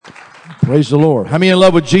Praise the Lord. How many in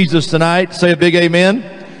love with Jesus tonight? Say a big amen.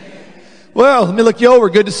 Well, let me look you over.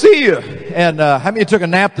 Good to see you. And how many took a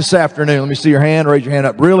nap this afternoon? Let me see your hand. Raise your hand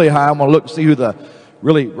up really high. I'm going to look and see who the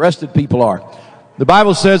really rested people are. The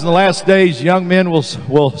Bible says in the last days, young men will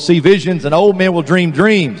see visions and old men will dream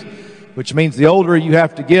dreams, which means the older you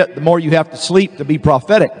have to get, the more you have to sleep to be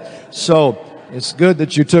prophetic. So it's good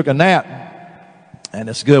that you took a nap. And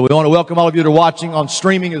it's good. We want to welcome all of you that are watching on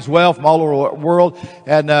streaming as well from all over the world.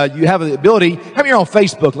 And you have the ability. How many are on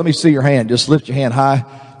Facebook? Let me see your hand. Just lift your hand high.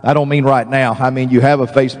 I don't mean right now. I mean you have a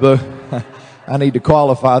Facebook. I need to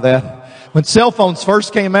qualify that. When cell phones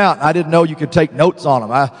first came out, I didn't know you could take notes on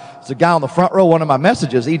them. It's a guy on the front row, one of my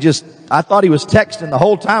messages. I thought he was texting the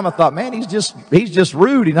whole time. I thought, man, he's just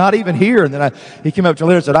rude. He's not even here. And then he came up to me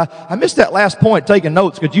later and said, I missed that last point, taking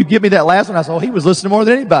notes. Could you give me that last one? I said, oh, he was listening more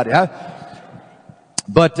than anybody.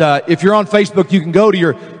 But if you're on Facebook, you can go to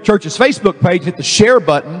your church's Facebook page, hit the share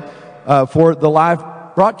button for the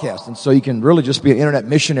live broadcast. And so you can really just be an internet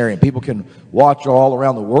missionary, and people can watch all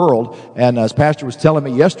around the world. And as Pastor was telling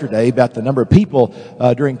me yesterday about the number of people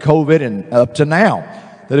during COVID and up to now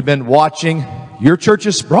that have been watching your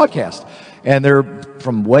church's broadcast. And they're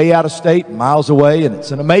from way out of state, miles away, and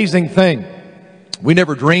it's an amazing thing. We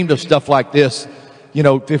never dreamed of stuff like this,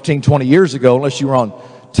 15, 20 years ago, unless you were on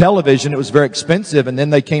television. It was very expensive, and then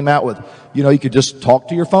they came out with, you could just talk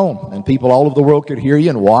to your phone, and people all over the world could hear you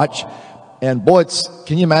and watch. And boy,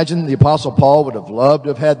 can you imagine the Apostle Paul would have loved to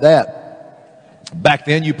have had that. Back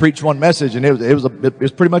then, you preached one message, and it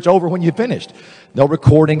was pretty much over when you finished. No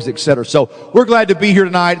recordings, etc. So we're glad to be here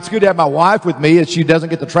tonight. It's good to have my wife with me, as she doesn't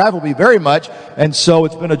get to travel with me very much. And so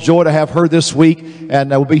it's been a joy to have her this week, and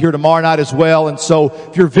we'll be here tomorrow night as well. And so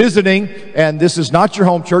if you're visiting and this is not your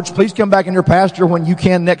home church, please come back in your pastor when you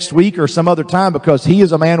can next week or some other time, because he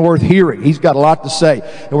is a man worth hearing. He's got a lot to say.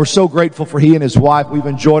 And we're so grateful for he and his wife. We've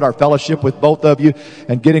enjoyed our fellowship with both of you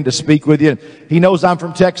and getting to speak with you. And he knows I'm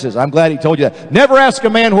from Texas. I'm glad he told you that. Never ask a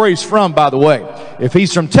man where he's from, by the way. If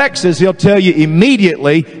he's from Texas, he'll tell you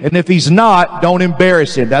immediately, and if he's not, don't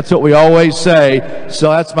embarrass him. That's what we always say. So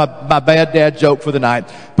that's my bad dad joke for the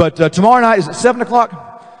night. But tomorrow night, is it 7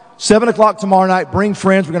 o'clock? 7 o'clock tomorrow night. Bring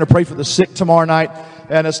friends. We're going to pray for the sick tomorrow night.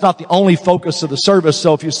 And it's not the only focus of the service.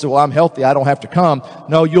 So if you say, well, I'm healthy, I don't have to come.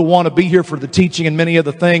 No, you'll want to be here for the teaching and many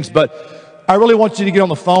other things. But I really want you to get on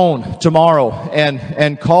the phone tomorrow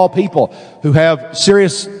and call people who have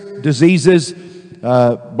serious diseases,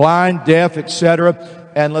 blind, deaf, etc.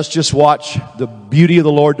 And let's just watch the beauty of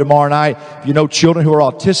the Lord tomorrow night. If you know children who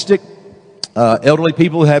are autistic, elderly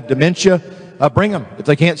people who have dementia, bring them. If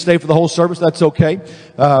they can't stay for the whole service, that's okay.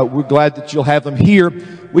 We're glad that you'll have them here.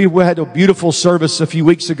 We had a beautiful service a few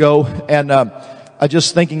weeks ago, and I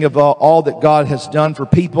just thinking of all that God has done for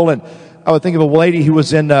people. And I would think of a lady who was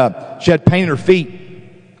she had pain in her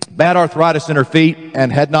feet, bad arthritis in her feet,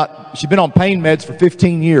 and she'd been on pain meds for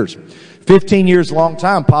 15 years. 15 years, a long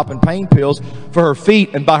time, popping pain pills for her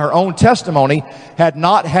feet, and by her own testimony, had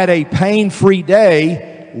not had a pain-free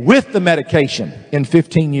day with the medication in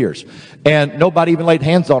 15 years. And nobody even laid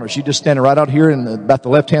hands on her. She just standing right out here about the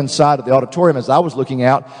left-hand side of the auditorium as I was looking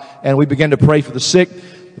out, and we began to pray for the sick.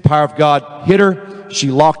 The power of God hit her. She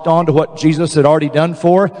locked on to what Jesus had already done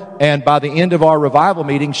for her, and by the end of our revival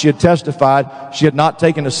meeting, she had testified she had not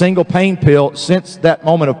taken a single pain pill since that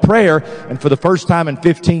moment of prayer, and for the first time in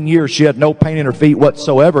 15 years, she had no pain in her feet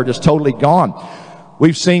whatsoever, just totally gone.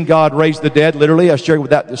 We've seen God raise the dead, literally. I shared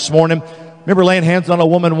with that this morning. Remember laying hands on a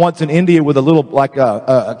woman once in India with a little, like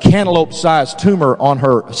a cantaloupe-sized tumor on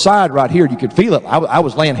her side right here. You could feel it. I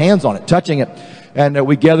was laying hands on it, touching it, and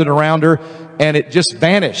we gathered around her, and it just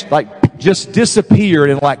vanished, just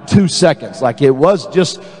disappeared in 2 seconds. Like it was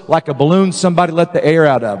just like a balloon somebody let the air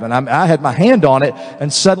out of. And I had my hand on it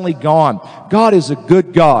and suddenly gone. God is a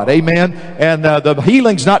good God. Amen. And the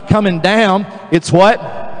healing's not coming down. It's what?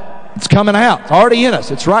 It's coming out. It's already in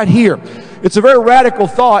us. It's right here. It's a very radical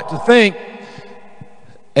thought to think,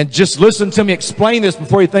 and just listen to me explain this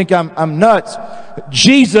before you think I'm nuts.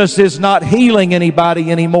 Jesus is not healing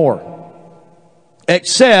anybody anymore,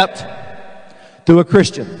 except through a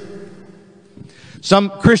Christian. Some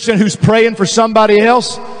Christian who's praying for somebody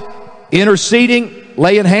else, interceding,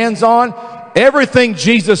 laying hands on. Everything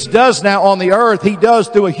Jesus does now on the earth, he does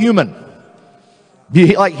through a human.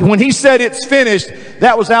 Like when he said it's finished,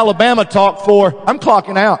 that was Alabama talk for I'm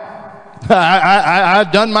clocking out.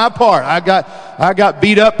 I've done my part. I got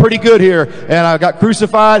beat up pretty good here, and I got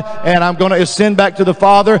crucified, and I'm going to ascend back to the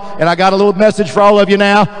Father, and I got a little message for all of you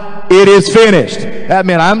now. It is finished. That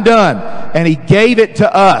meant I'm done. And He gave it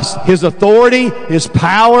to us. His authority, His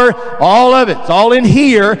power, all of it. It's all in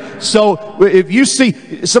here. So if you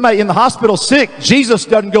see somebody in the hospital sick, Jesus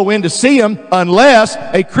doesn't go in to see him unless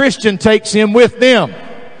a Christian takes him with them.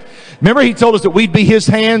 Remember, He told us that we'd be His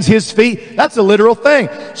hands, His feet. That's a literal thing.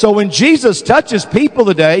 So when Jesus touches people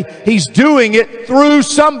today, He's doing it through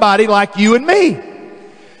somebody like you and me.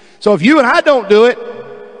 So if you and I don't do it,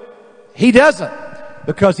 He doesn't,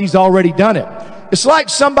 because He's already done it. It's like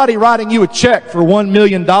somebody writing you a check for $1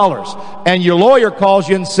 million, and your lawyer calls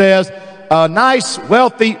you and says, a nice,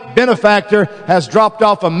 wealthy benefactor has dropped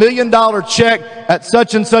off $1 million check at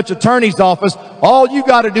such and such attorney's office. All you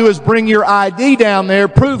got to do is bring your ID down there,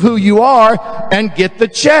 prove who you are, and get the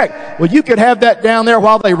check. Well, you could have that down there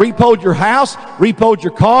while they repoed your house, repoed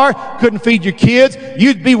your car, couldn't feed your kids.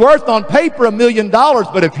 You'd be worth on paper $1 million,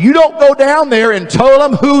 but if you don't go down there and tell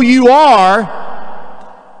them who you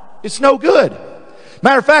are, it's no good.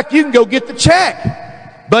 Matter of fact, you can go get the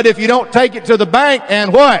check. But if you don't take it to the bank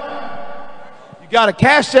and what? You got to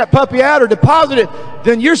cash that puppy out or deposit it,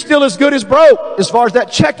 then you're still as good as broke as far as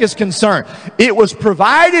that check is concerned. It was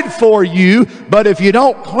provided for you, but if you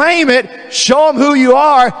don't claim it, show them who you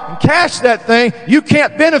are, and cash that thing, you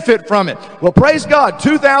can't benefit from it. Well, praise God.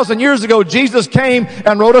 2,000 years ago, Jesus came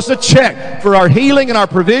and wrote us a check for our healing and our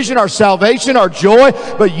provision, our salvation, our joy,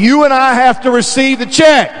 but you and I have to receive the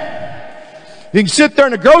check. You can sit there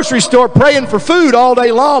in the grocery store praying for food all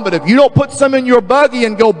day long, but if you don't put some in your buggy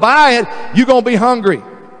and go buy it, you're going to be hungry.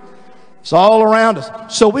 It's all around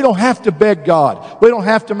us. So we don't have to beg God. We don't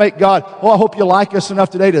have to make God, I hope you like us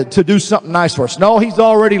enough today to do something nice for us. No, He's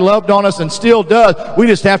already loved on us and still does. We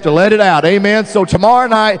just have to let it out. Amen. So tomorrow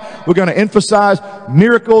night, we're going to emphasize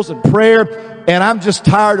miracles and prayer. And I'm just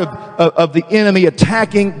tired of the enemy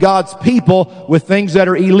attacking God's people with things that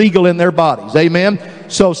are illegal in their bodies. Amen.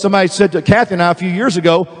 So somebody said to Kathy and I a few years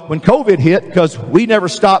ago when COVID hit, because we never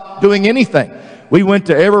stopped doing anything. We went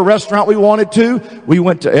to every restaurant we wanted to. We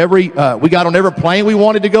went to we got on every plane we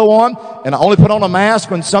wanted to go on. And I only put on a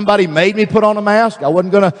mask when somebody made me put on a mask. I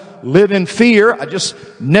wasn't going to live in fear. I just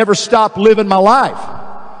never stopped living my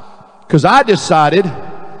life. Because I decided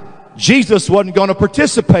Jesus wasn't going to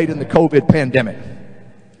participate in the COVID pandemic.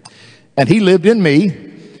 And He lived in me.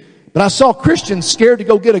 But I saw Christians scared to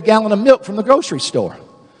go get a gallon of milk from the grocery store.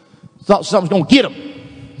 Thought something was going to get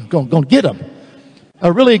them. Going to get them.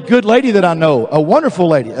 A really good lady that I know, a wonderful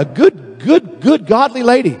lady, a good, godly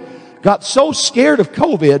lady, got so scared of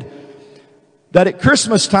COVID that at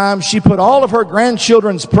Christmas time she put all of her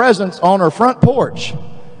grandchildren's presents on her front porch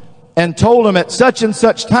and told them at such and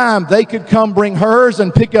such time they could come bring hers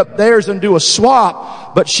and pick up theirs and do a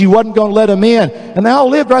swap, but she wasn't going to let them in. And they all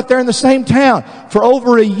lived right there in the same town. For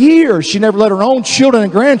over a year, she never let her own children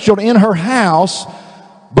and grandchildren in her house,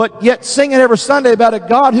 but yet singing every Sunday about a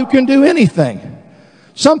God who can do anything.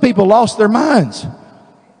 Some people lost their minds.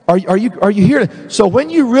 Are you here? So when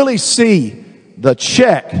you really see the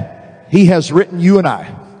check He has written you and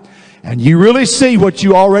I, and you really see what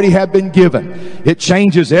you already have been given, it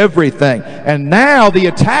changes everything. And now the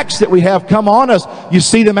attacks that we have come on us, you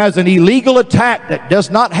see them as an illegal attack that does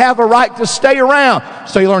not have a right to stay around.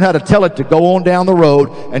 So you learn how to tell it to go on down the road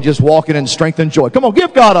and just walk it in strength and joy. Come on,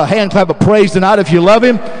 give God a hand clap of praise tonight if you love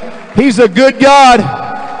Him. He's a good God.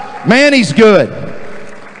 Man, He's good.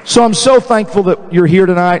 So I'm so thankful that you're here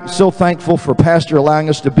tonight. So thankful for Pastor allowing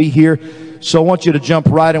us to be here. So I want you to jump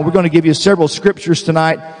right in. We're going to give you several scriptures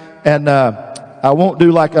tonight. And I won't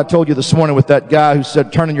do like I told you this morning with that guy who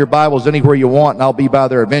said, turn in your Bibles anywhere you want and I'll be by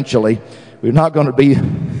there eventually. We're not going to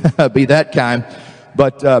be that kind.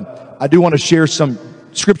 But I do want to share some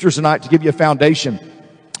scriptures tonight to give you a foundation.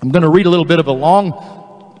 I'm going to read a little bit of a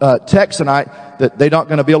long text tonight that they're not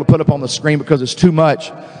going to be able to put up on the screen because it's too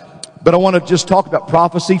much. But I want to just talk about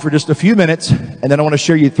prophecy for just a few minutes, and then I want to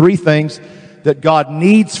share you 3 things that God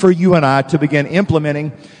needs for you and I to begin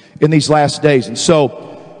implementing in these last days. And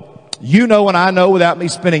so, you know and I know without me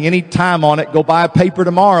spending any time on it, go buy a paper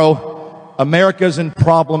tomorrow, America's in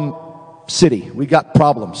problem city. We got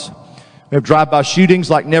problems. We have drive-by shootings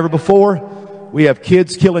like never before. We have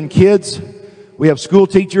kids killing kids. We have school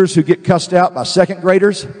teachers who get cussed out by second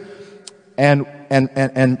graders. And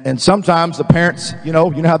sometimes the parents, you know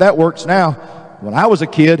how that works now. When I was a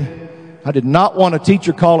kid, I did not want a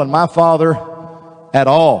teacher calling my father at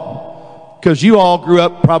all. Because you all grew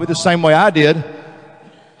up probably the same way I did.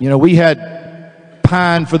 We had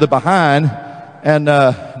pine for the behind, and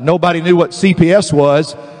nobody knew what CPS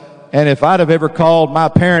was. And if I'd have ever called my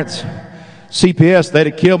parents CPS, they'd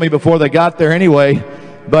have killed me before they got there anyway.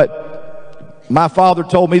 But my father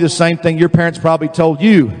told me the same thing your parents probably told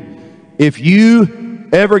you. If you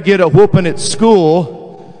ever get a whooping at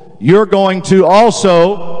school, you're going to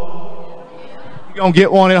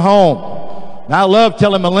get one at home. And I love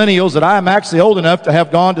telling millennials that I'm actually old enough to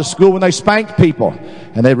have gone to school when they spanked people.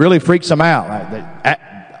 And it really freaks them out.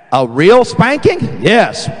 A real spanking?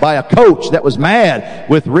 Yes, by a coach that was mad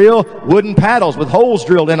with real wooden paddles with holes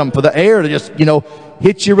drilled in them for the air to just,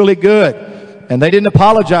 hit you really good. And they didn't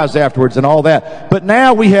apologize afterwards and all that. But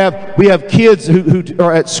now we have kids who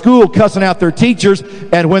are at school cussing out their teachers,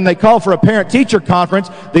 and when they call for a parent-teacher conference,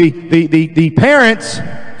 the parents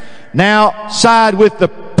now side with the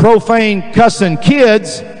profane cussing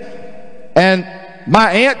kids. And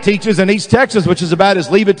my aunt teaches in East Texas, which is about as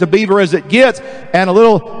Leave It to Beaver as it gets, and a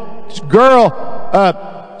little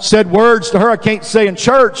girl said words to her I can't say in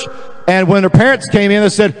church, and when her parents came in, they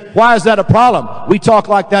said, why is that a problem? We talk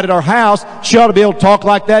like that at our house. She ought to be able to talk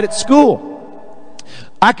like that at school.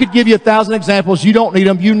 I could give you 1,000 examples. You don't need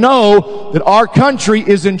them. You know that our country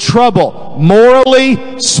is in trouble.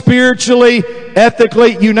 Morally, spiritually,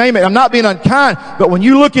 ethically, you name it. I'm not being unkind, but when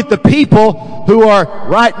you look at the people who are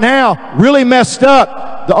right now really messed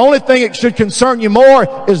up, the only thing that should concern you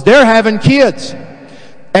more is they're having kids.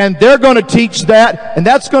 And they're going to teach that, and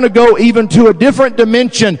that's going to go even to a different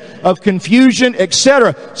dimension of confusion,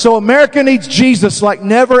 etc. So America needs Jesus like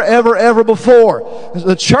never, ever, ever before.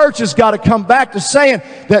 The church has got to come back to saying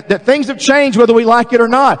that things have changed whether we like it or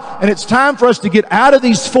not. And it's time for us to get out of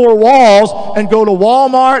these four walls and go to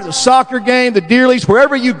Walmart, the soccer game, the deer leagues,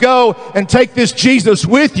 wherever you go, and take this Jesus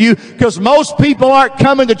with you, because most people aren't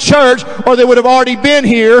coming to church or they would have already been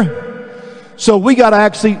here. So we got to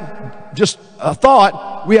actually just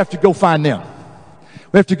we have to go find them.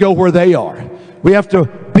 We have to go where they are. We have to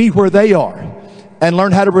be where they are and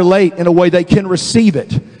learn how to relate in a way they can receive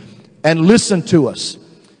it and listen to us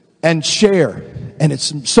and share. And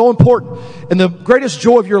it's so important. And the greatest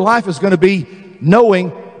joy of your life is going to be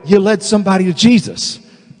knowing you led somebody to Jesus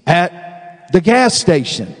at the gas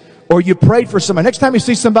station, or you prayed for somebody. Next time you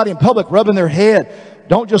see somebody in public rubbing their head,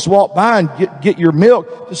 don't just walk by and get your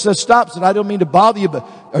milk. Just say, stop, and I don't mean to bother you, but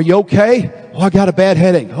are you okay? Oh, I got a bad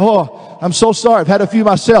headache. Oh, I'm so sorry. I've had a few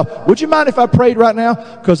myself. Would you mind if I prayed right now?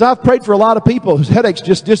 Because I've prayed for a lot of people whose headaches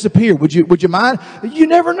just disappear. Would you mind? You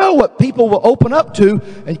never know what people will open up to.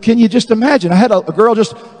 And can you just imagine? I had a girl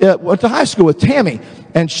just went to high school with Tammy,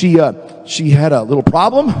 and she had a little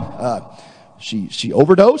problem. She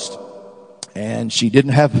overdosed, and she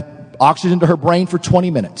didn't have oxygen to her brain for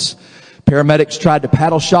 20 minutes. Paramedics tried to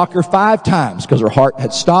paddle shock her 5 times because her heart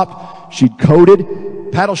had stopped. She'd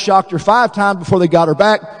coded, paddle shocked her 5 times before they got her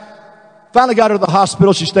back. Finally got her to the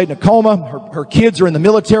hospital. She stayed in a coma. Her kids are in the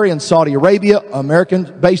military in Saudi Arabia,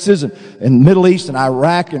 American bases, and in Middle East and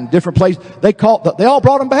Iraq and different places. They all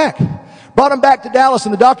brought them back. Brought him back to Dallas,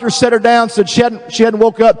 and the doctor set her down, said she hadn't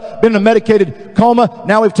woke up, been in a medicated coma.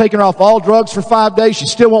 Now we've taken her off all drugs for 5 days. She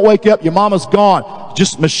still won't wake up. Your mama's gone.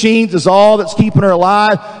 Just machines is all that's keeping her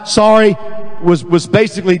alive. Sorry, was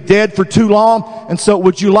basically dead for too long. And so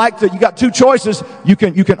would you like to, you got 2 choices. You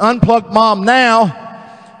can unplug mom now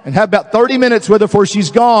and have about 30 minutes with her before she's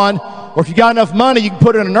gone. Or if you got enough money, you can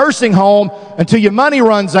put her in a nursing home until your money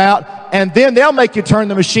runs out, and then they'll make you turn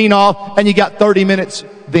the machine off, and you got 30 minutes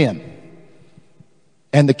then.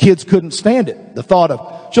 And the kids couldn't stand it. The thought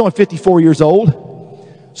of, she's only 54 years old.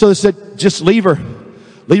 So they said, just leave her.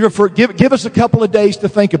 Leave her give us a couple of days to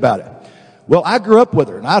think about it. Well, I grew up with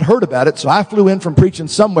her, and I'd heard about it, so I flew in from preaching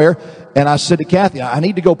somewhere, and I said to Kathy, I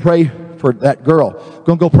need to go pray for that girl. I'm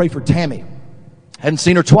going to go pray for Tammy. Hadn't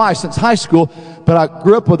seen her twice since high school, but I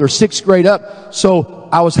grew up with her 6th grade up. So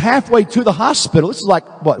I was halfway to the hospital. This is like,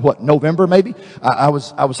 what, November maybe? I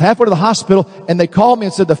was halfway to the hospital, and they called me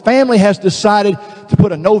and said, the family has decided to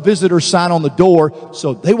put a no visitor sign on the door,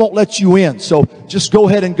 so they won't let you in. So just go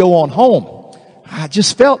ahead and go on home. I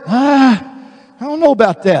just felt, I don't know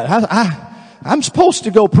about that. I'm supposed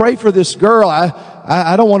to go pray for this girl.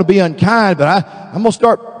 I don't want to be unkind, but I'm going to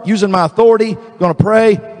start using my authority, going to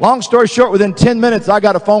pray. Long story short, within 10 minutes, I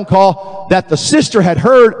got a phone call that the sister had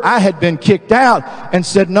heard I had been kicked out and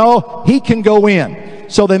said, no, he can go in.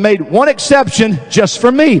 So they made one exception just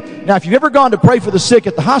for me. Now, if you've ever gone to pray for the sick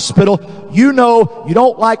at the hospital, you know you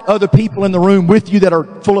don't like other people in the room with you that are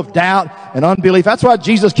full of doubt and unbelief. That's why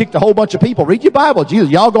Jesus kicked a whole bunch of people. Read your Bible. Jesus,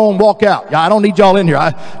 y'all go and walk out. I don't need y'all in here.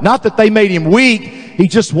 Not that they made him weak. He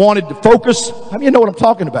just wanted to focus. How many of you know what I'm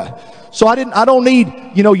talking about? So I don't need,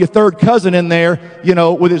 your 3rd cousin in there,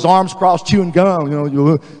 with his arms crossed chewing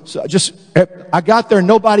gum, So I got there,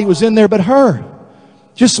 nobody was in there but her.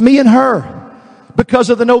 Just me and her. because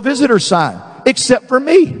of the no visitor sign, except for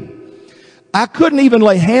me. I couldn't even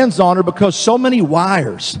lay hands on her because so many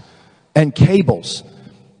wires and cables.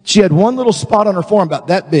 She had one little spot on her forearm about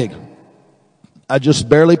that big. I just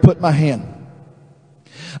barely put my hand.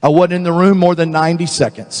 I wasn't in the room more than 90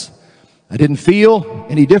 seconds. I didn't feel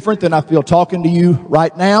any different than I feel talking to you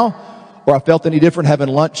right now, or I felt any different having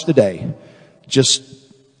lunch today. Just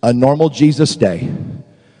a normal Jesus day.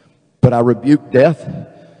 But I rebuked death.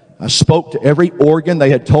 I spoke to every organ they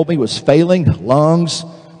had told me was failing: lungs,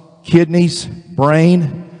 kidneys,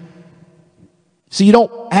 brain. See, you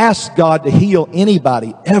don't ask God to heal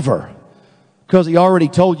anybody ever, because He already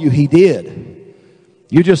told you He did.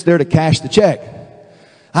 You're just there to cash the check.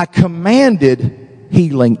 I commanded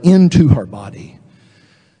healing into her body.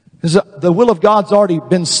 The will of God's already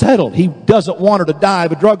been settled. He doesn't want her to die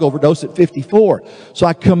of a drug overdose at 54. So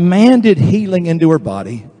I commanded healing into her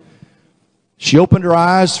body. She opened her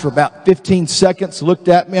eyes for about 15 seconds, looked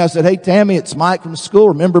at me. I said, "Hey, Tammy, it's Mike from school.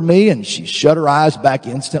 Remember me?" And she shut her eyes back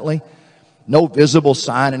instantly. No visible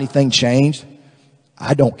sign anything changed.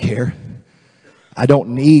 I don't care. I don't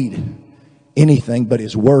need anything but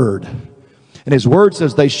His Word. And His Word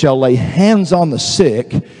says they shall lay hands on the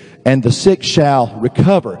sick, and the sick shall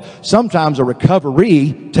recover. Sometimes a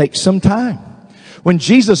recovery takes some time. When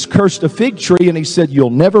Jesus cursed a fig tree and He said,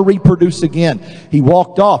 "You'll never reproduce again," He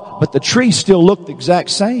walked off, but the tree still looked the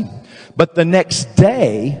exact same. But the next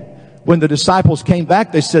day, when the disciples came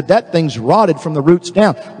back, they said, "That thing's rotted from the roots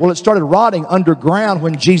down." Well, it started rotting underground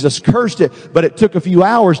when Jesus cursed it, but it took a few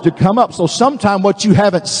hours to come up. So sometime what you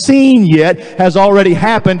haven't seen yet has already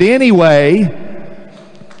happened anyway.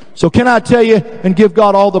 So can I tell you and give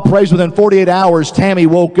God all the praise, within 48 hours, Tammy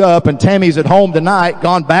woke up, and Tammy's at home tonight,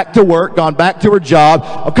 gone back to work, gone back to her job.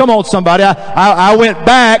 Oh, come on, somebody. I went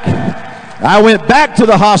back to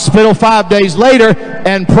the hospital 5 days later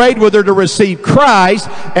and prayed with her to receive Christ.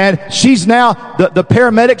 And she's now, the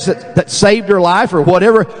paramedics that saved her life or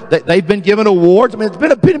whatever, they've been given awards. I mean, it's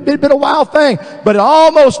been a wild thing, but it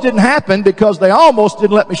almost didn't happen because they almost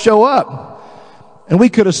didn't let me show up. And we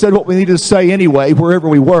could have said what we needed to say anyway, wherever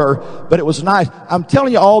we were, but it was nice. I'm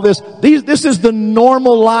telling you all this. This is the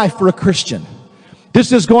normal life for a Christian.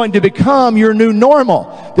 This is going to become your new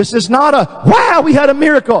normal. This is not a, "Wow, we had a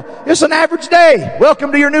miracle." It's an average day.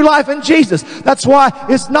 Welcome to your new life in Jesus. That's why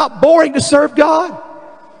it's not boring to serve God.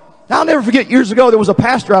 I'll never forget, years ago, there was a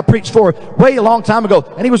pastor I preached for way a long time ago,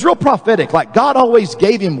 and he was real prophetic. Like, God always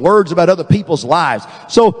gave him words about other people's lives.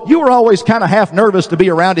 So you were always kind of half nervous to be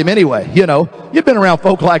around him anyway. You know, you've been around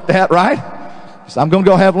folk like that, right? So I'm going to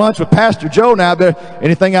go have lunch with Pastor Joe now. But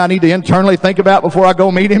anything I need to internally think about before I go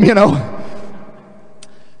meet him, you know?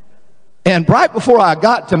 And right before I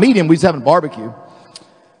got to meet him, we was having barbecue.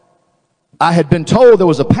 I had been told there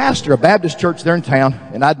was a pastor, a Baptist church there in town,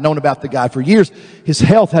 and I'd known about the guy for years. His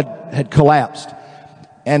health had collapsed,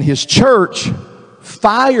 and his church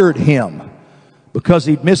fired him because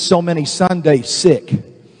he'd missed so many Sundays sick.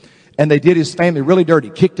 And they did his family really dirty,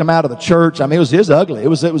 kicked him out of the church. I mean, it was ugly. It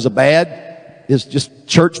was a bad, it's just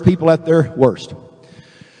church people at their worst.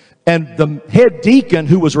 And the head deacon,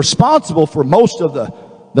 who was responsible for most of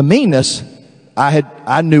the meanness,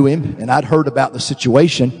 I knew him, and I'd heard about the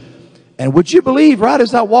situation. And would you believe, right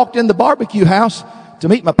as I walked in the barbecue house to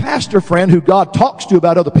meet my pastor friend who God talks to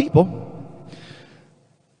about other people,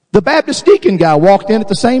 the Baptist deacon guy walked in at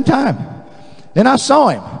the same time. And I saw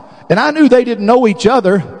him. And I knew they didn't know each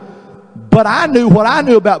other, but I knew what I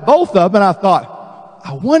knew about both of them. And I thought,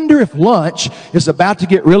 I wonder if lunch is about to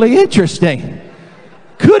get really interesting.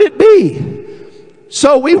 Could it be?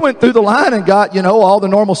 So we went through the line and got, all the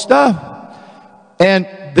normal stuff. And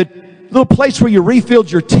the little place where you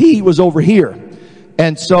refilled your tea was over here.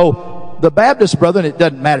 And so the Baptist brother, and it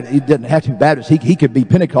doesn't matter, he doesn't have to be Baptist, he could be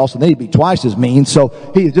Pentecostal, and then he'd be twice as mean. So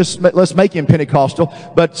let's make him Pentecostal.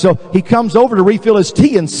 But so he comes over to refill his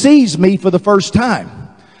tea and sees me for the first time.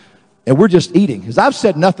 And we're just eating, because I've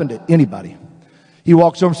said nothing to anybody. He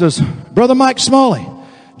walks over and says, "Brother Mike Smalley,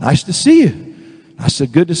 nice to see you." I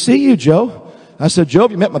said, "Good to see you, Joe." I said, "Joe,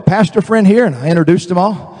 have you met my pastor friend here?" And I introduced them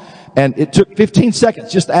all. And it took 15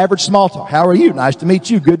 seconds, just average small talk. "How are you? Nice to meet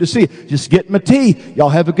you. Good to see you. Just getting my tea. Y'all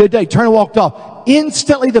have a good day." Turned and walked off.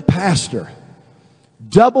 Instantly the pastor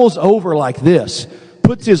doubles over like this,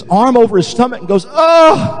 puts his arm over his stomach and goes,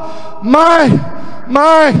 "Oh,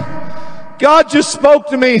 my, God just spoke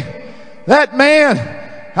to me. That man,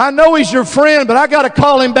 I know he's your friend, but I got to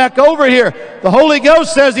call him back over here. The Holy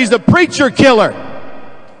Ghost says he's a preacher killer."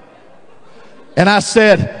 And I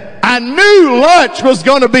said, "I knew lunch was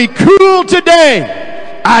going to be cool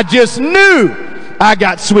today. I just knew. I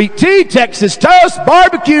got sweet tea, Texas toast,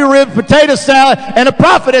 barbecue rib, potato salad, and a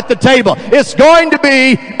prophet at the table. It's going to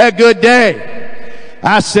be a good day.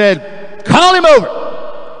 I said, call him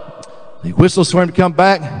over. He whistles for him to come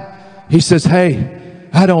back. He says, hey,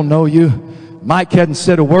 I don't know you. Mike hadn't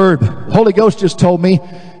said a word. The Holy Ghost just told me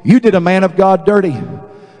you did a man of God dirty,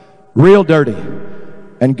 real dirty.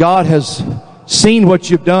 And God has seen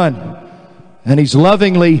what you've done. And He's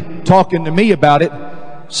lovingly talking to me about it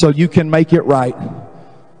so you can make it right.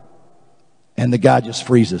 And the guy just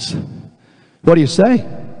freezes. What do you say?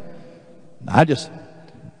 I just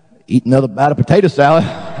eat another bite of potato salad.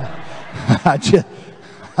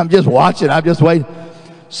 I'm just watching. I'm just waiting.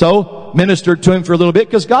 So ministered to him for a little bit,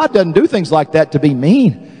 because God doesn't do things like that to be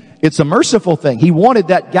mean. It's a merciful thing. He wanted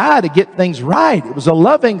that guy to get things right. It was a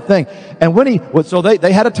loving thing. And so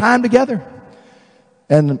they had a time together.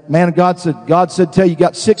 And the man of God said, tell you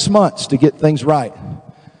got 6 months to get things right,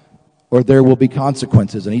 or there will be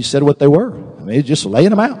consequences. And he said what they were. I mean, he's just laying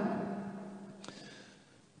them out.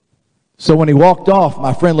 So when he walked off,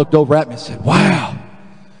 my friend looked over at me and said, wow,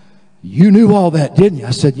 you knew all that, didn't you?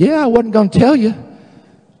 I said, yeah, I wasn't going to tell you.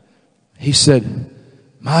 He said,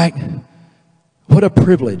 Mike, what a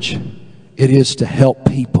privilege it is to help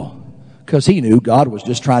people. Because he knew God was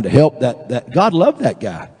just trying to help that God loved that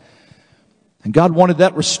guy. And God wanted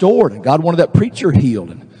that restored. And God wanted that preacher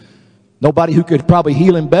healed. And nobody who could probably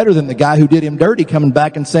heal him better than the guy who did him dirty coming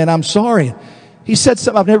back and saying, I'm sorry. He said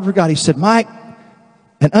something I've never forgot. He said, Mike,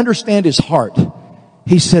 and understand his heart.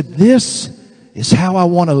 He said, this is how I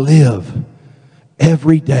want to live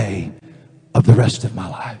every day of the rest of my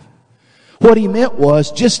life. What he meant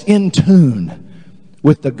was just in tune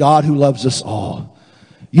with the God who loves us all.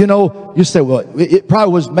 You know, you say, well, it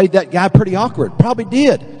probably made that guy pretty awkward. Probably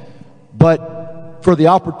did. But for the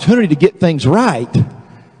opportunity to get things right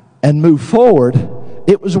and move forward,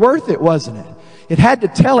 it was worth it, wasn't it? It had to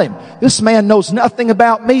tell him, this man knows nothing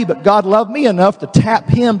about me, but God loved me enough to tap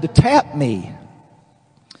him to tap me.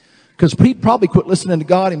 Because he'd probably quit listening to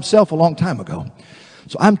God himself a long time ago.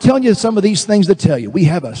 So I'm telling you some of these things to tell you. We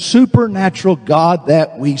have a supernatural God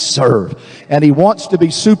that we serve. And He wants to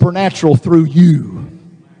be supernatural through you.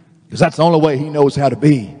 Because that's the only way He knows how to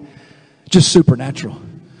be. Just supernatural.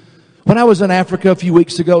 When I was in Africa a few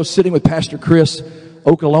weeks ago, sitting with Pastor Chris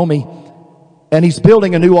Okalomi, and he's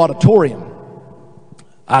building a new auditorium.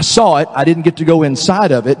 I saw it. I didn't get to go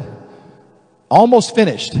inside of it. Almost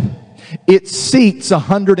finished. It seats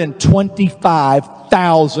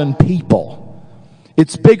 125,000 people.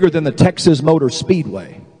 It's bigger than the Texas Motor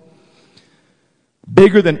Speedway.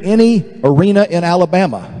 Bigger than any arena in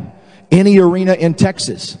Alabama. Any arena in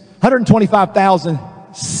Texas. 125,000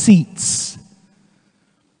 seats.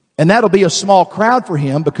 And that'll be a small crowd for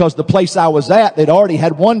him, because the place I was at, they'd already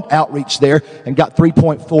had one outreach there and got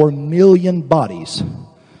 3.4 million bodies.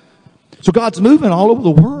 So God's moving all over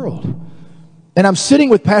the world. And I'm sitting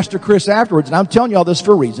with Pastor Chris afterwards, and I'm telling you all this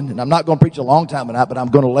for a reason, and I'm not going to preach a long time tonight, but I'm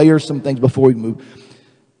going to layer some things before we move.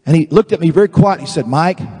 And he looked at me very quiet. He said,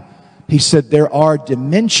 Mike, he said, there are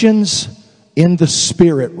dimensions in the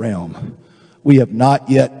spirit realm we have not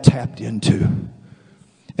yet tapped into.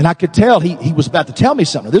 And I could tell he was about to tell me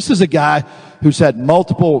something. This is a guy who's had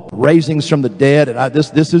multiple raisings from the dead, and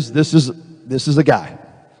this is a guy.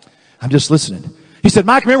 I'm just listening. He said,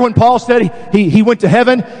 Mike, remember when Paul said he went to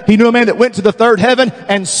heaven? He knew a man that went to the third heaven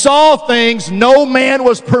and saw things no man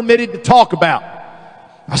was permitted to talk about.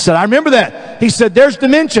 I said, I remember that. He said, there's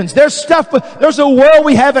dimensions. There's stuff, there's a world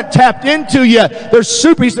we haven't tapped into yet. There's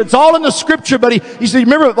super. He said, it's all in the scripture, but he said,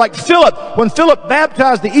 remember like Philip, when Philip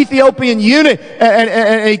baptized the Ethiopian eunuch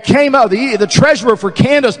and he came out, the treasurer for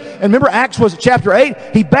Candace, and remember Acts was chapter 8,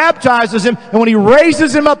 he baptizes him, and when he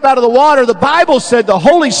raises him up out of the water, the Bible said the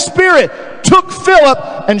Holy Spirit took Philip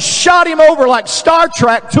and shot him over like Star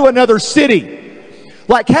Trek to another city.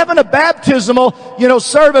 Like having a baptismal,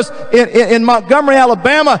 service in Montgomery,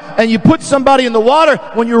 Alabama, and you put somebody in the water.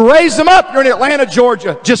 When you raise them up, you're in Atlanta,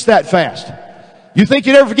 Georgia, just that fast. You think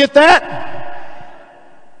you'd ever forget that?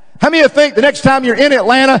 How many of you think the next time you're in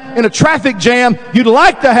Atlanta in a traffic jam, you'd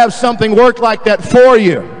like to have something work like that for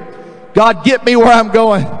you? God, get me where I'm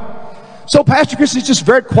going. So Pastor Chris is just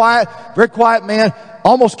very quiet man.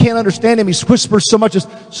 Almost can't understand him. He whispers so much.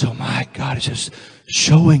 So my God is just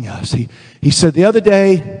showing us. He said, the other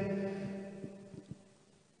day,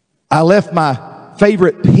 I left my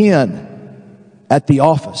favorite pen at the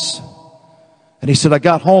office. And he said, I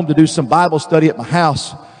got home to do some Bible study at my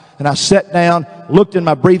house. And I sat down, looked in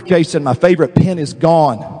my briefcase, and my favorite pen is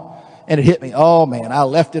gone. And it hit me. Oh man, I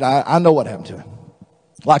left it. I know what happened to it.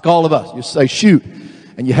 Like all of us. You say, shoot.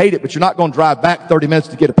 And you hate it, but you're not going to drive back 30 minutes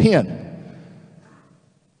to get a pen.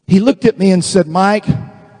 He looked at me and said, Mike,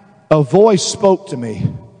 a voice spoke to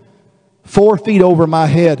me 4 feet over my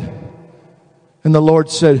head. And the Lord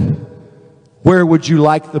said, where would you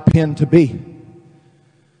like the pen to be?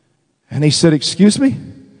 And he said, excuse me?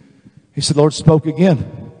 He said, the Lord spoke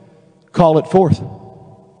again. Call it forth.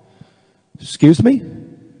 Excuse me?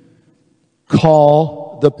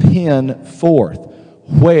 Call the pen forth.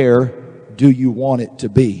 Where do you want it to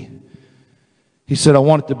be? He said, I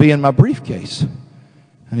want it to be in my briefcase.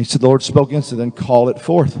 And he said, the Lord spoke again, so then call it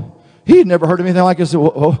forth. He had never heard of anything like this.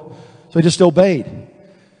 So he just obeyed.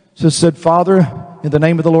 So he said, Father, in the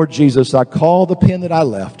name of the Lord Jesus, I call the pen that I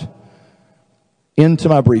left into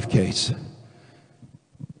my briefcase.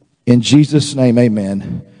 In Jesus' name,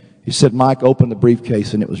 amen. He said, Mike, open the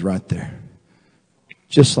briefcase, and it was right there.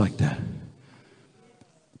 Just like that.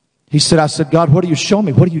 He said, I said, God, what are you showing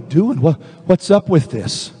me? What are you doing? What's up with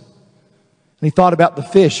this? And he thought about the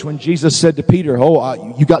fish when Jesus said to Peter,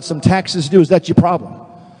 you got some taxes to do. Is that your problem?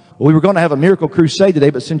 Well, we were going to have a miracle crusade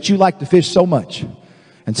today, but since you like to fish so much,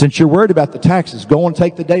 and since you're worried about the taxes, go and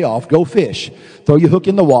take the day off, go fish, throw your hook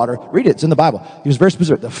in the water. Read it, it's in the Bible. He was very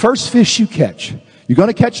specific. The first fish you catch, you're going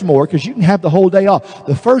to catch more because you can have the whole day off.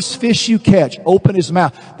 The first fish you catch, open his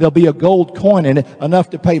mouth. There'll be a gold coin in it,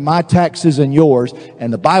 enough to pay my taxes and yours.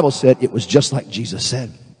 And the Bible said it was just like Jesus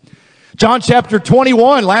said. John chapter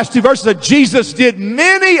 21, last 2 verses, that Jesus did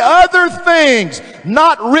many other things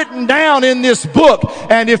not written down in this book.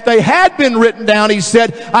 And if they had been written down, he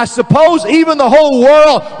said, I suppose even the whole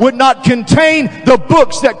world would not contain the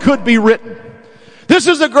books that could be written. This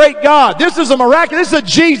is a great God. This is a miraculous. This is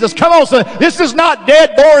a Jesus. Come on, son. This is not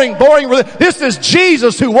dead, boring. This is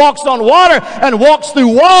Jesus who walks on water and walks through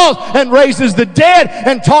walls and raises the dead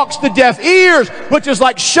and talks to deaf ears, which is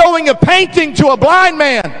like showing a painting to a blind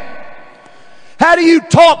man. How do you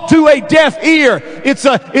talk to a deaf ear? It's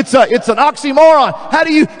an oxymoron.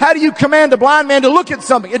 How do you command a blind man to look at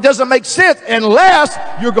something? It doesn't make sense unless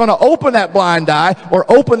you're going to open that blind eye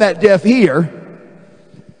or open that deaf ear.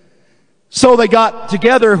 So they got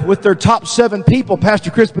together with their top 7 people. Pastor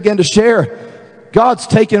Chris began to share, God's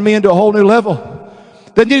taken me into a whole new level.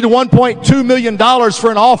 They needed $1.2 million for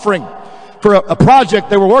an offering for a project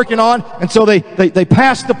they were working on. And so they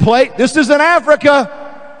passed the plate. This is in Africa.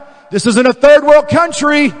 This isn't a third world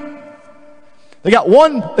country. They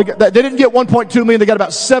didn't get 1.2 million. They got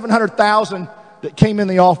about 700,000 that came in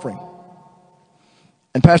the offering.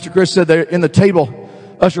 And Pastor Chris said they're in the table,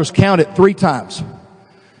 ushers counted 3 times.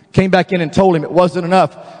 Came back in and told him it wasn't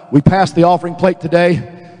enough. We passed the offering plate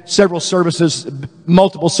today. Several services,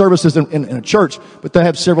 multiple services in a church, but they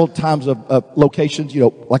have several times of locations,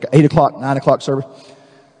 like an 8 o'clock, 9 o'clock service.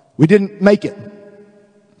 We didn't make it.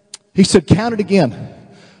 He said, count it again.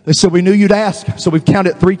 They said, we knew you'd ask, so we've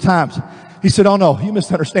counted 3 times. He said, oh no, you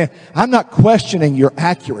misunderstand. I'm not questioning your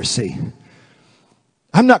accuracy.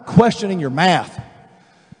 I'm not questioning your math.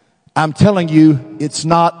 I'm telling you, it's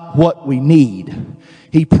not what we need.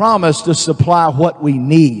 He promised to supply what we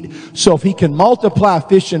need. So if he can multiply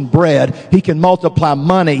fish and bread, he can multiply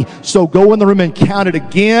money. So go in the room and count it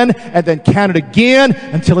again, and then count it again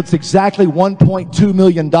until it's exactly $1.2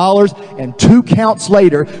 million. And 2 counts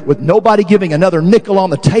later, with nobody giving another nickel on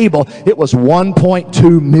the table, it was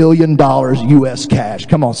 $1.2 million U.S. cash.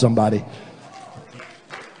 Come on, somebody.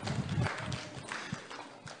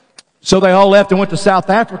 So they all left and went to South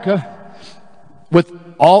Africa with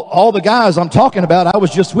all the guys I'm talking about. I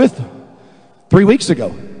was just with 3 weeks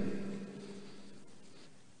ago.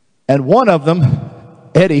 And one of them,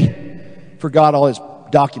 Eddie, forgot all his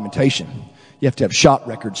documentation. You have to have shot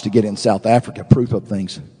records to get in South Africa, proof of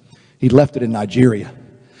things. He left it in Nigeria.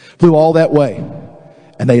 Flew all that way.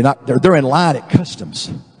 And they're in line at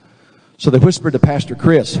customs. So they whispered to Pastor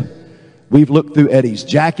Chris, we've looked through Eddie's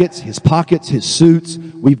jackets, his pockets, his suits.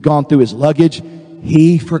 We've gone through his luggage.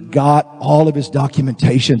 He forgot all of his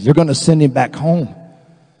documentations. They're going to send him back home.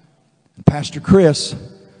 And Pastor Chris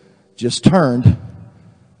just turned,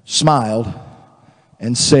 smiled,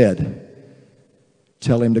 and said,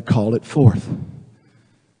 tell him to call it forth.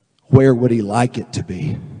 Where would he like it to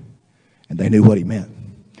be? And they knew what he meant.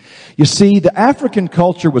 You see, the African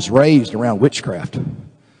culture was raised around witchcraft.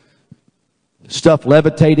 Stuff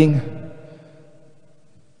levitating.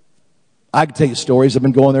 I can tell you stories. I've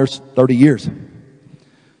been going there 30 years.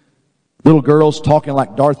 Little girls talking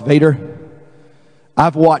like Darth Vader.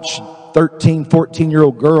 I've watched 13,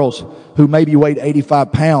 14-year-old girls who maybe weighed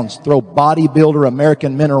 85 pounds throw bodybuilder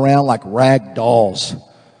American men around like rag dolls.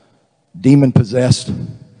 Demon possessed.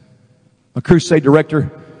 A crusade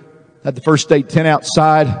director had the first aid tent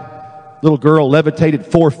outside. Little girl levitated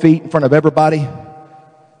 4 feet in front of everybody.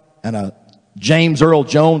 And a James Earl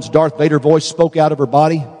Jones, Darth Vader voice spoke out of her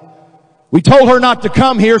body. We told her not to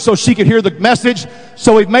come here so she could hear the message,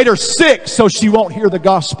 so we've made her sick so she won't hear the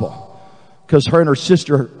gospel. Because her and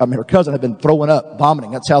her cousin had been throwing up,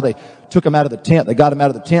 vomiting. That's how they took him out of the tent. They got him out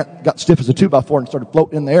of the tent, got stiff as a 2x4 and started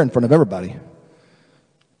floating in the air in front of everybody.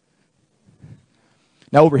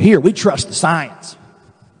 Now over here, we trust the science.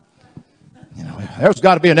 You know, there's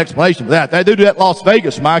got to be an explanation for that. They do that in Las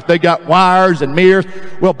Vegas, Mike. They got wires and mirrors.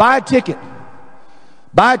 Well, buy a ticket.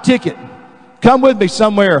 Buy a ticket. Come with me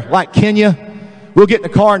somewhere like Kenya. We'll get in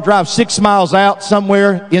a car and drive 6 miles out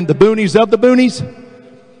somewhere in the boonies of the boonies.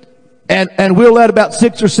 And we'll let about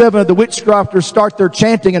 6 or 7 of the witchcrafters start their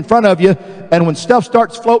chanting in front of you. And when stuff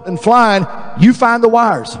starts floating and flying, you find the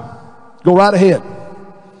wires. Go right ahead.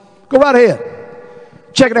 Go right ahead.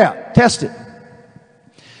 Check it out. Test it.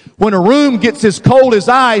 When a room gets as cold as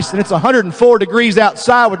ice and it's 104 degrees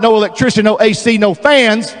outside with no electricity, no AC, no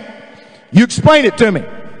fans, you explain it to me.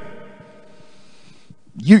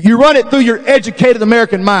 You run it through your educated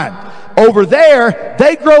American mind. Over there,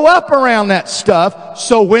 they grow up around that stuff,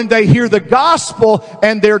 so when they hear the gospel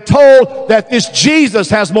and they're told that this Jesus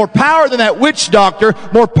has more power than that witch doctor,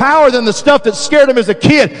 more power than the stuff that scared them as a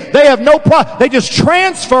kid, they have no problem. They just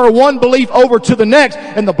transfer one belief over to the next,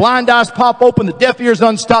 and the blind eyes pop open, the deaf ears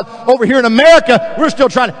unstopped. Over here in America, we're still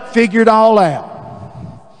trying to figure it all out.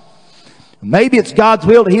 Maybe it's God's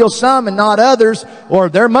will to heal some and not others, or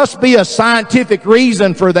there must be a scientific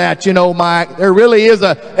reason for that, you know, Mike. There really is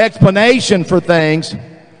an explanation for things.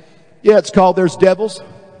 Yeah, it's called there's devils,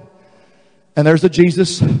 and there's a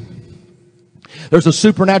Jesus. There's a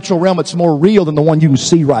supernatural realm that's more real than the one you can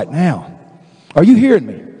see right now. Are you hearing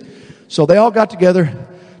me? So they all got together,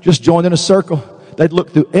 just joined in a circle. They'd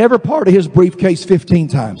looked through every part of his briefcase 15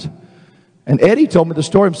 times. And Eddie told me the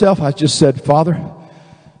story himself. I just said, Father,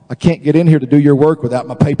 I can't get in here to do your work without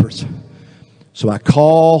my papers. So I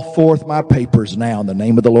call forth my papers now in the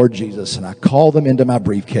name of the Lord Jesus, and I call them into my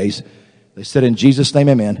briefcase. They said, in Jesus' name,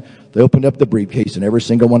 amen. They opened up the briefcase, and every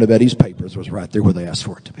single one of Eddie's papers was right there where they asked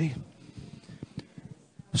for it to be.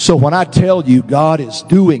 So when I tell you God is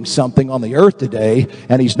doing something on the earth today,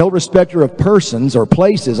 and he's no respecter of persons or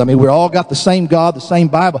places, I mean, we all got the same God, the same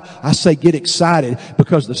Bible, I say get excited,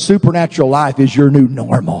 because the supernatural life is your new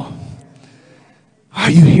normal. Are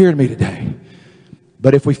you hearing me today?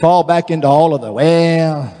 But if we fall back into all of the,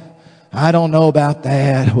 well, I don't know about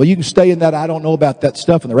that. Well, you can stay in that I don't know about that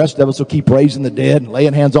stuff, and the rest of us will keep raising the dead and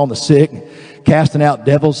laying hands on the sick and casting out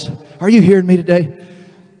devils. Are you hearing me today?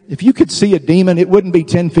 If you could see a demon, it wouldn't be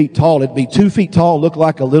 10 feet tall. It'd be 2 feet tall, look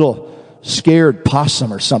like a little scared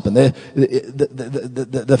possum or something.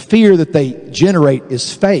 The fear that they generate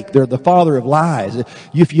is fake. They're the father of lies.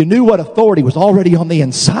 If you knew what authority was already on the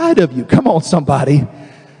inside of you, come on, somebody.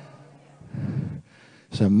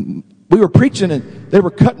 So we were preaching, and they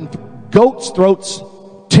were cutting goats' throats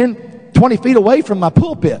 10, 20 feet away from my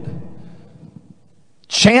pulpit.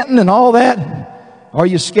 Chanting and all that. Are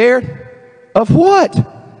you scared? Of what?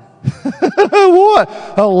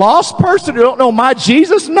 What? A lost person who don't know my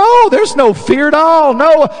Jesus? No, there's no fear at all.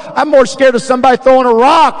 No, I'm more scared of somebody throwing a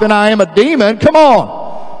rock than I am a demon. Come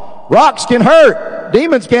on. Rocks can hurt.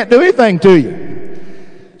 Demons can't do anything to you.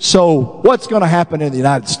 So what's going to happen in the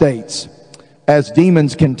United States as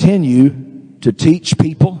demons continue to teach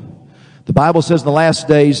people? The Bible says in the last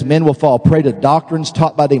days, men will fall prey to doctrines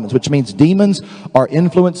taught by demons, which means demons are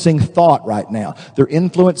influencing thought right now. They're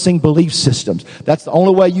influencing belief systems. That's the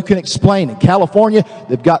only way you can explain. In California,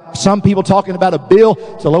 they've got some people talking about a bill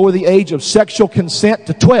to lower the age of sexual consent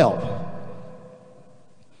to 12.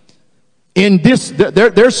 In this,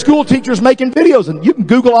 there's school teachers making videos, and you can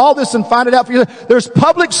Google all this and find it out for yourself. There's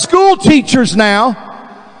public school teachers now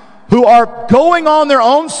who are going on their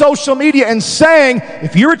own social media and saying,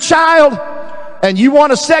 if you're a child and you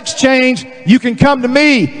want a sex change, you can come to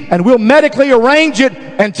me and we'll medically arrange it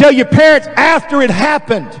and tell your parents after it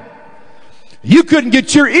happened. You couldn't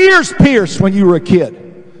get your ears pierced when you were a kid.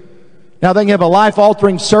 Now they can have a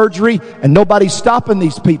life-altering surgery, and nobody's stopping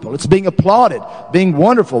these people. It's being applauded, being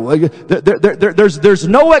wonderful. There's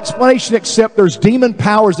no explanation except there's demon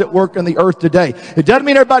powers at work on the earth today. It doesn't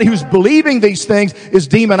mean everybody who's believing these things is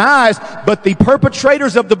demonized, but the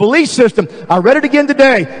perpetrators of the belief system. I read it again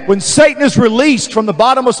today. When Satan is released from the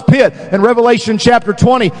bottomless pit in Revelation chapter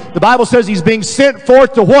 20, the Bible says he's being sent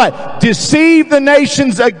forth to what? Deceive the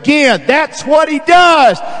nations again. That's what he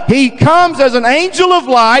does. He comes as an angel of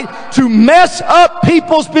light to mess up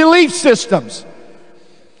people's belief systems.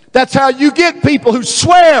 That's how you get people who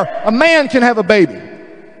swear a man can have a baby.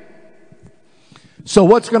 So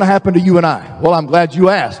what's going to happen to you and I? Well, I'm glad you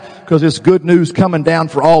asked, because it's good news coming down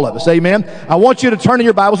for all of us. Amen. I want you to turn in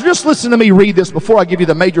your Bibles. Just listen to me read this before I give you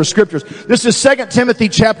the major scriptures. This is 2 Timothy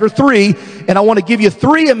chapter 3, and I want to give you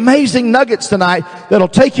 3 amazing nuggets tonight that'll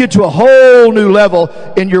take you to a whole new level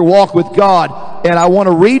in your walk with God. And I want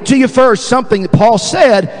to read to you first something that Paul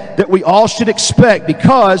said that we all should expect,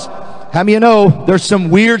 because how many of you know there's some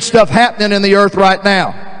weird stuff happening in the earth right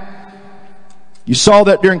now? You saw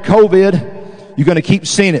that during COVID. You're going to keep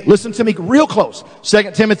seeing it. Listen to me real close.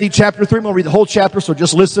 2 Timothy chapter 3. I'm going to read the whole chapter, so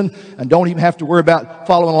just listen and don't even have to worry about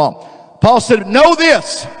following along. Paul said, know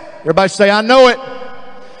this. Everybody say, I know it.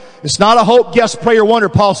 It's not a hope, guess, pray, or wonder.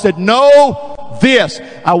 Paul said, know this.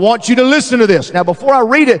 I want you to listen to this. Now, before I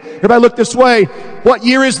read it, everybody look this way. What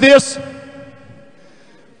year is this?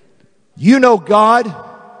 You know God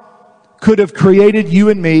could have created you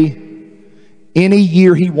and me any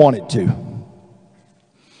year He wanted to.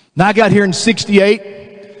 Now, I got here in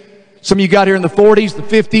 68. Some of you got here in the 40s, the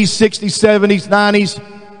 50s, 60s, 70s,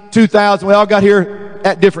 90s, 2000. We all got here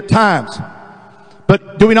at different times.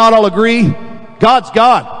 But do we not all agree? God's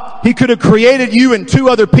God. He could have created you and 2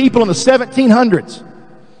 other people in the 1700s.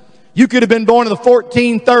 You could have been born in the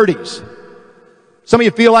 1430s. Some of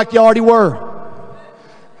you feel like you already were.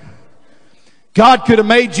 God could have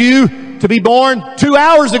made you to be born 2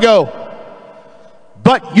 hours ago.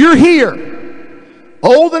 But you're here,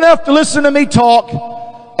 old enough to listen to me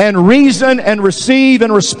talk and reason and receive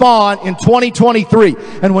and respond in 2023.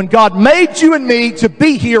 And when God made you and me to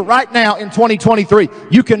be here right now in 2023,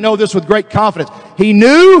 you can know this with great confidence. He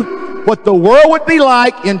knew what the world would be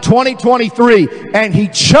like in 2023, and He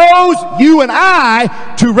chose you and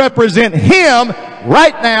I to represent Him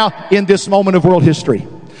right now in this moment of world history.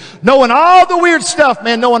 Knowing all the weird stuff,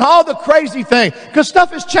 man, knowing all the crazy things. Because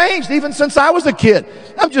stuff has changed even since I was a kid.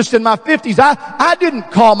 I'm just in my 50s. I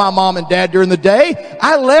didn't call my mom and dad during the day.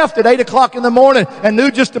 I left at 8 o'clock in the morning and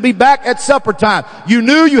knew just to be back at supper time. You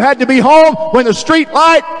knew you had to be home when the street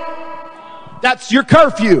light, that's your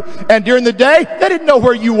curfew. And during the day, they didn't know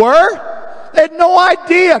where you were. They had no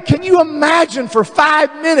idea. Can you imagine for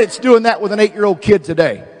 5 minutes doing that with an 8-year-old kid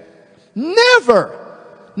today? Never.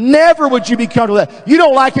 Never would you be comfortable with that. You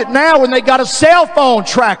don't like it now when they got a cell phone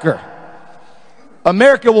tracker.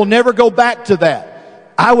 America will never go back to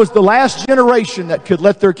that. I was the last generation that could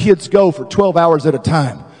let their kids go for 12 hours at a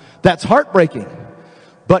time. That's heartbreaking.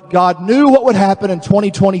 But God knew what would happen in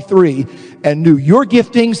 2023 and knew your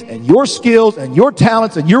giftings and your skills and your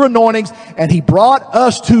talents and your anointings, and He brought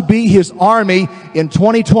us to be His army in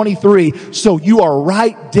 2023. So you are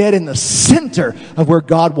right dead in the center of where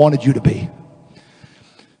God wanted you to be.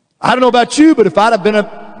 I don't know about you, but if I'd have been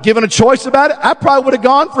given a choice about it, I probably would have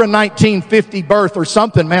gone for a 1950 birth or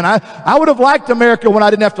something, man. I would have liked America when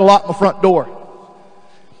I didn't have to lock my front door.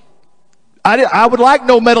 I would like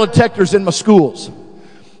no metal detectors in my schools.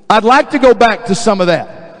 I'd like to go back to some of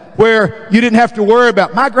that, where you didn't have to worry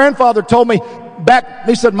about. My grandfather told me back,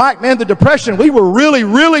 he said, Mike, man, the Depression, we were really,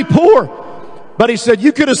 really poor. But he said,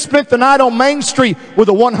 you could have spent the night on Main Street with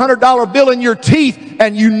a $100 bill in your teeth,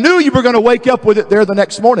 and you knew you were going to wake up with it there the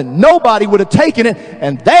next morning. Nobody would have taken it,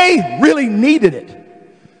 and they really needed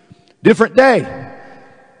it. Different day.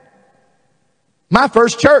 My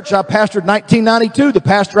first church, I pastored in 1992. The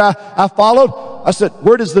pastor I followed, I said,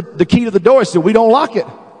 where does the key to the door? He said, we don't lock it.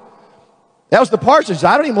 That was the part. He said,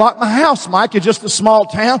 I don't even lock my house, Mike. It's just a small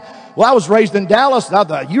town. Well, I was raised in Dallas, and I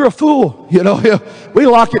thought, you're a fool. You know, we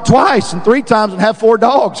lock it twice and 3 times and have 4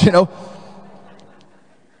 dogs, you know.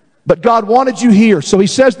 But God wanted you here. So He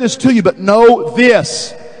says this to you, but know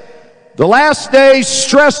this. The last days,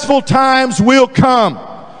 stressful times will come.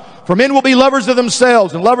 For men will be lovers of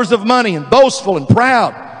themselves and lovers of money and boastful and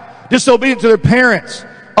proud, disobedient to their parents,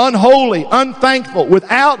 unholy, unthankful,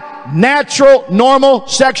 without natural, normal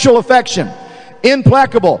sexual affection,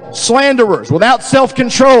 implacable, slanderers, without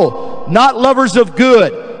self-control, not lovers of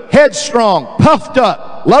good, headstrong, puffed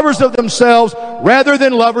up, lovers of themselves rather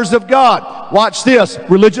than lovers of God. Watch this.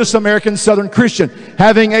 Religious American Southern Christian,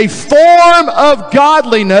 having a form of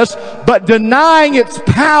godliness but denying its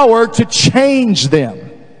power to change them.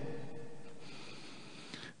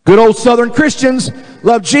 Good old Southern Christians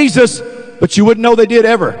love Jesus, but you wouldn't know they did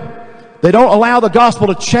ever. They don't allow the gospel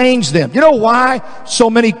to change them. You know why so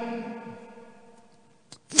many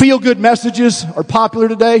feel-good messages are popular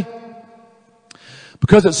today?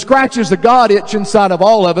 Because it scratches the God itch inside of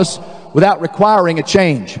all of us without requiring a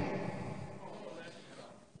change. It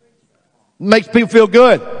makes people feel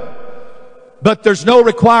good, but there's no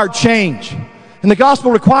required change. And the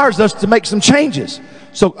gospel requires us to make some changes.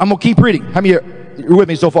 So I'm going to keep reading. How many you're with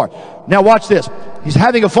me so far? Now watch this. He's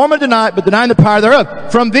having a form of denial, but denying the power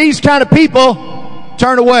thereof. From these kind of people,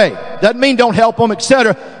 turn away. Doesn't mean don't help them,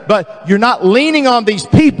 etc. But you're not leaning on these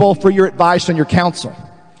people for your advice and your counsel.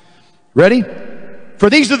 Ready? For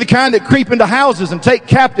these are the kind that creep into houses and take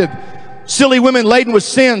captive silly women laden with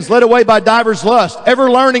sins, led away by divers lusts, ever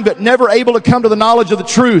learning but never able to come to the knowledge of the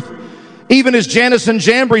truth. Even as Jannes and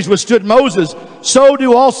Jambres withstood Moses, so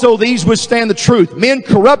do also these withstand the truth. Men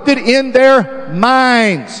corrupted in their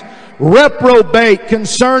minds, reprobate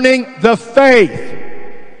concerning the faith.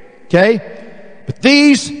 Okay? But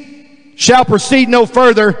these shall proceed no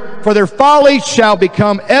further, for their folly shall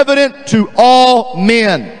become evident to all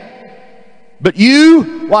men. But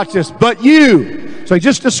you, watch this, but you. So he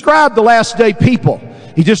just described the last day people.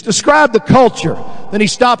 He just described the culture. Then he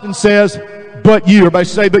stopped and says, but you. Everybody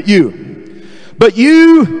say, but you. But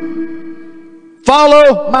you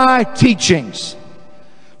follow my teachings.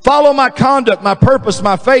 Follow my conduct, my purpose,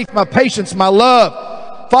 my faith, my patience, my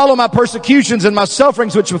love. Follow my persecutions and my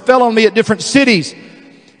sufferings which fell on me at different cities.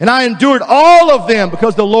 And I endured all of them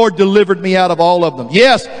because the Lord delivered me out of all of them.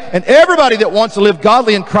 Yes, and everybody that wants to live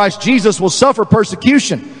godly in Christ Jesus will suffer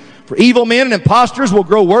persecution. For evil men and impostors will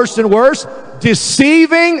grow worse and worse,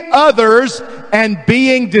 deceiving others and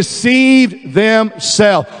being deceived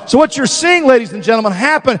themselves. So what you're seeing, ladies and gentlemen,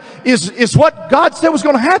 happen is what God said was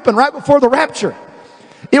going to happen right before the rapture.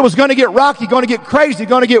 It was going to get rocky, going to get crazy,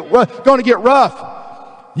 going to get rough.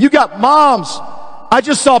 You got moms. I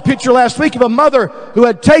just saw a picture last week of a mother who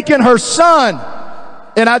had taken her son,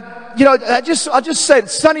 and I'll just say,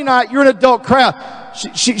 Sunday night, you're an adult crowd.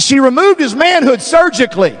 She removed his manhood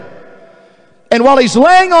surgically. And while he's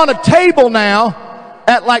laying on a table now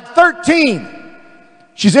at like 13,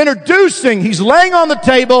 he's laying on the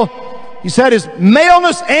table. He's had his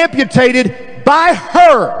maleness amputated by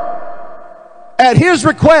her at his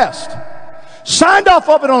request. Signed off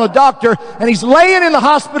of it on a doctor, and he's laying in the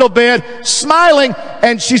hospital bed, smiling,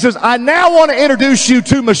 and she says, I now want to introduce you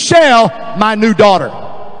to Michelle, my new daughter.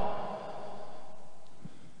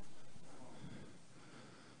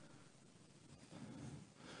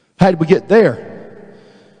 How did we get there?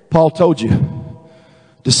 Paul told you.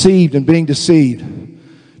 Deceived and being deceived.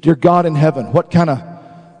 Dear God in heaven, what kind of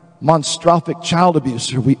monstrostic child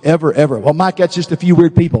abuse are we ever? Well, Mike, that's just a few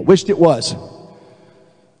weird people. Wished it was.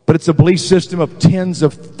 But it's a belief system of tens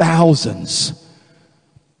of thousands.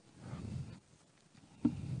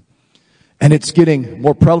 And it's getting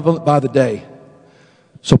more prevalent by the day.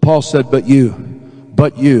 So Paul said, but you,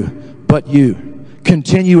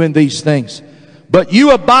 continue in these things. But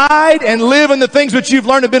you abide and live in the things which you've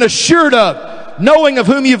learned and been assured of, knowing of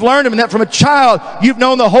whom you've learned them, and that from a child you've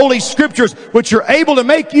known the Holy Scriptures, which are able to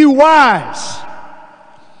make you wise.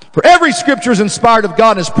 For every Scripture is inspired of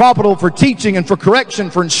God and is profitable for teaching and for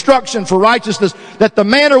correction, for instruction, for righteousness, that the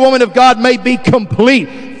man or woman of God may be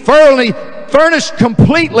complete, thoroughly furnished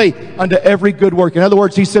completely unto every good work. In other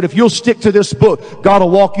words, he said, if you'll stick to this book, God will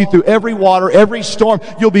walk you through every water, every storm.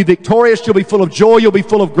 You'll be victorious. You'll be full of joy. You'll be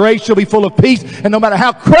full of grace. You'll be full of peace. And no matter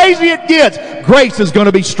how crazy it gets, grace is going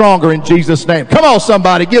to be stronger in Jesus' name. Come on,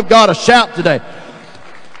 somebody. Give God a shout today.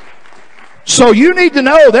 So you need to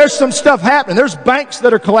know there's some stuff happening. There's banks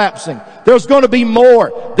that are collapsing. There's going to be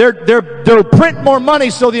more. They're printing more money,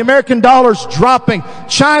 so the American dollar's dropping.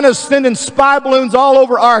 China's sending spy balloons all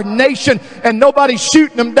over our nation, and nobody's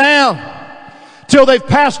shooting them down till they've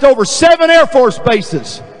passed over 7 Air Force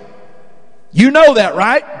bases. You know that,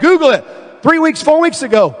 right? Google it. 4 weeks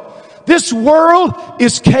ago. This world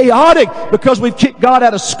is chaotic because we've kicked God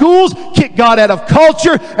out of schools, kicked God out of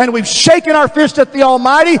culture, and we've shaken our fist at the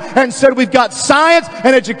Almighty and said we've got science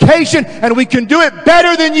and education and we can do it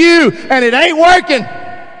better than you, and it ain't working.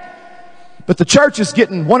 But the church is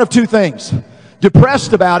getting one of two things: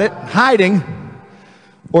 depressed about it, hiding,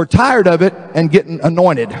 or tired of it and getting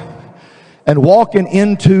anointed and walking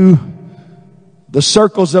into the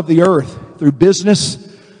circles of the earth through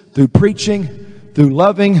business, through preaching, through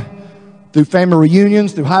loving, through family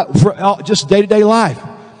reunions, through just day-to-day life.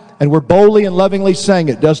 And we're boldly and lovingly saying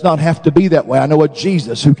it does not have to be that way. I know a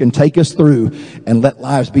Jesus who can take us through and let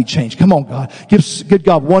lives be changed. Come on, God. Give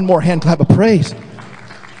God one more hand clap of praise.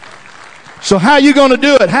 So how are you going to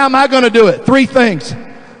do it? How am I going to do it? 3 things.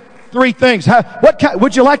 3 things.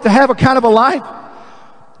 Would you like to have a kind of a life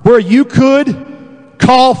where you could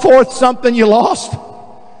call forth something you lost?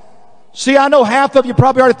 See, I know half of you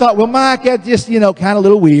probably already thought, well, Mike, that's just, kind of a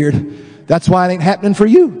little weird. That's why it ain't happening for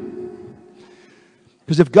you.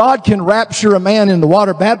 Because if God can rapture a man in the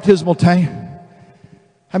water baptismal tank,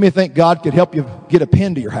 how many think God could help you get a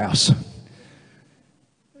pen to your house?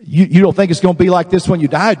 You don't think it's going to be like this when you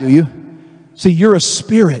die, do you? See, you're a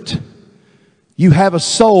spirit. You have a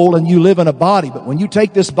soul and you live in a body. But when you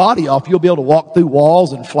take this body off, you'll be able to walk through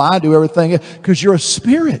walls and fly and do everything because you're a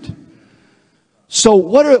spirit. So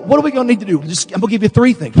what are we going to need to do? I'm going to give you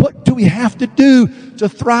 3 things. What do we have to do to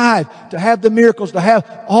thrive, to have the miracles, to have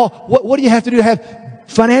what do you have to do to have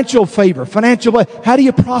financial favor, how do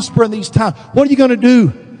you prosper in these times? What are you going to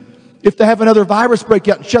do if they have another virus break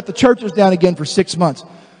out and shut the churches down again for 6 months?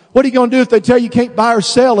 What are you going to do if they tell you can't buy or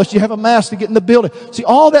sell unless you have a mask to get in the building? See,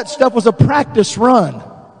 all that stuff was a practice run.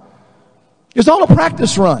 It was all a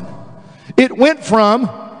practice run. It went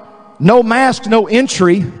from no mask, no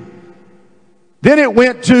entry. Then it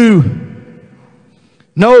went to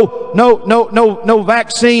no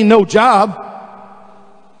vaccine, no job.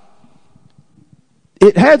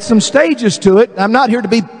 It had some stages to it. I'm not here to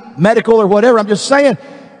be medical or whatever. I'm just saying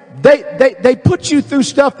they put you through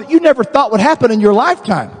stuff that you never thought would happen in your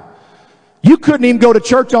lifetime. You couldn't even go to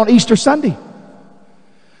church on Easter Sunday.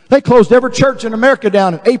 They closed every church in America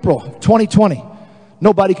down in April 2020.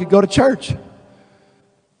 Nobody could go to church.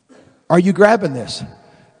 Are you grabbing this?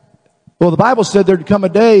 Well, the Bible said there'd come a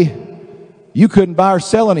day you couldn't buy or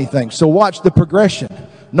sell anything. So watch the progression.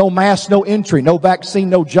 No mask, no entry, no vaccine,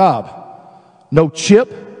 no job, no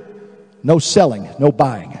chip, no selling, no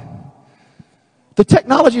buying. The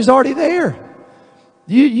technology is already there.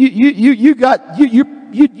 You're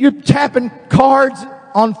tapping cards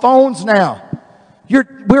on phones now.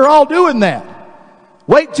 We're all doing that.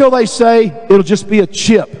 Wait till they say it'll just be a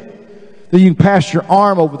chip that you can pass your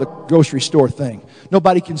arm over the grocery store thing.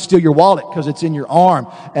 Nobody can steal your wallet because it's in your arm.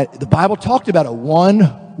 The Bible talked about a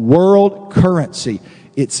one world currency.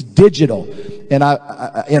 It's digital. And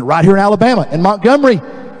right here in Alabama, in Montgomery,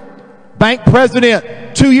 bank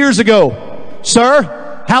president 2 years ago,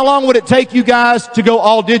 sir, how long would it take you guys to go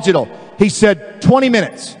all digital? He said 20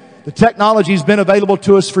 minutes. The technology's been available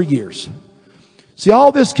to us for years. See,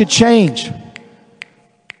 all this could change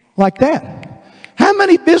like that. How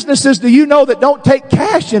many businesses do you know that don't take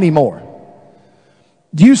cash anymore?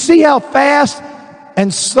 Do you see how fast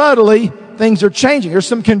and subtly things are changing? There's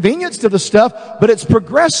some convenience to the stuff, but it's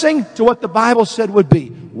progressing to what the Bible said would be.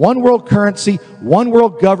 One world currency, one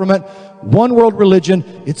world government, one world religion.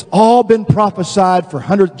 It's all been prophesied for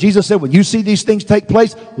hundreds. Jesus said, when you see these things take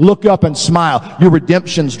place, look up and smile. Your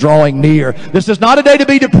redemption's drawing near. This is not a day to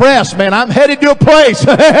be depressed, man. I'm headed to a place.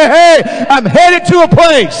 I'm headed to a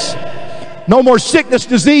place. No more sickness,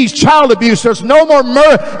 disease, child abuse. There's no more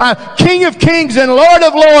murder. I'm King of Kings and Lord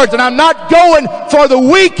of Lords, and I'm not going for the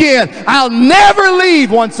weekend. I'll never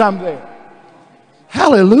leave once I'm there.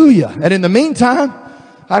 Hallelujah. And in the meantime,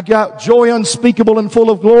 I've got joy unspeakable and full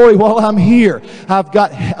of glory while I'm here. I've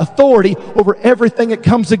got authority over everything that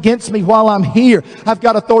comes against me while I'm here. I've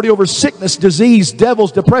got authority over sickness, disease,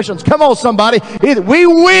 devils, depressions. Come on, somebody. We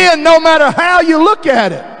win no matter how you look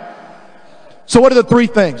at it. So what are the 3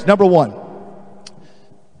 things? Number 1.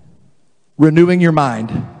 Renewing your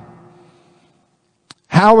mind.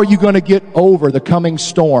 How are you going to get over the coming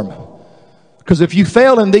storm? Because if you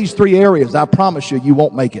fail in these 3 areas, I promise you, you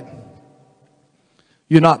won't make it.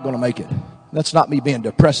 You're not going to make it. That's not me being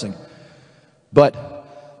depressing, but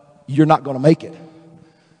you're not going to make it.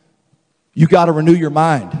 You got to renew your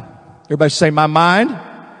mind. Everybody say, my mind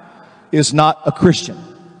is not a Christian.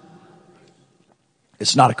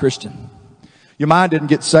 It's not a Christian. Your mind didn't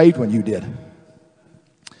get saved when you did.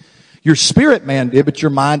 Your spirit man did, but your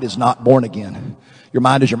mind is not born again. Your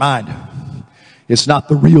mind is your mind. It's not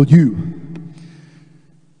the real you.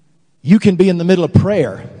 You can be in the middle of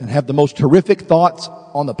prayer and have the most horrific thoughts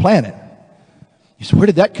on the planet. You say, where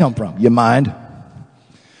did that come from? Your mind.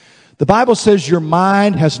 The Bible says your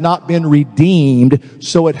mind has not been redeemed,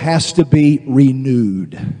 so it has to be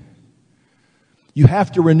renewed. You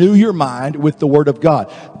have to renew your mind with the Word of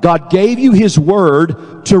God. God gave you His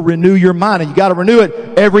Word to renew your mind, and you got to renew it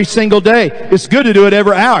every single day. It's good to do it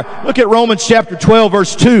every hour. Look at Romans chapter 12,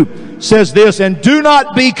 verse 2. It says this, and do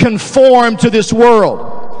not be conformed to this world,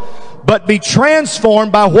 but be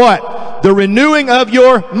transformed by what? The renewing of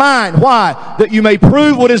your mind. Why? That you may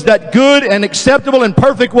prove what is that good and acceptable and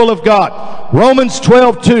perfect will of God. Romans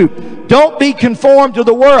 12:2. Don't be conformed to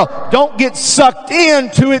the world. Don't get sucked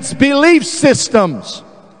into its belief systems.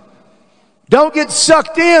 Don't get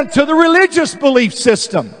sucked into the religious belief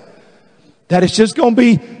system. That it's just going to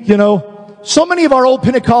be, so many of our old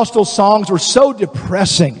Pentecostal songs were so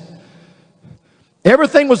depressing.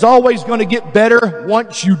 Everything was always going to get better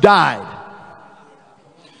once you died.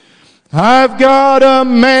 I've got a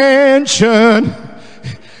mansion.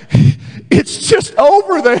 It's just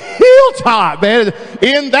over the hilltop, man,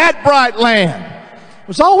 in that bright land. It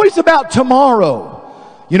was always about tomorrow.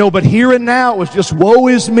 But here and now it was just woe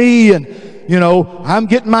is me, and I'm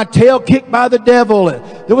getting my tail kicked by the devil.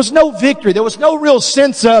 There was no victory. There was no real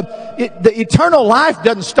sense of it. The eternal life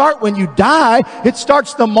doesn't start when you die. It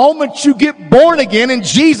starts the moment you get born again and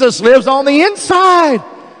Jesus lives on the inside.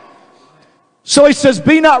 So he says,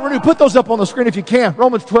 be not renewed. Put those up on the screen if you can.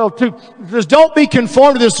 Romans 12:2. It says, don't be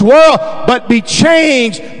conformed to this world, but be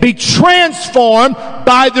changed, be transformed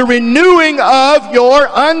by the renewing of your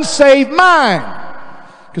unsaved mind.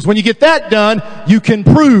 Because when you get that done, you can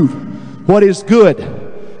prove what is good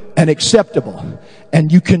and acceptable.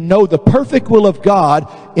 And you can know the perfect will of God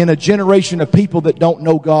in a generation of people that don't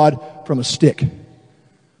know God from a stick.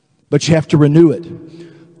 But you have to renew it.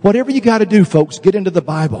 Whatever you got to do, folks, get into the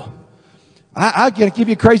Bible. I can give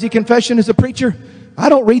you a crazy confession as a preacher. I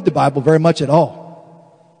don't read the Bible very much at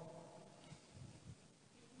all.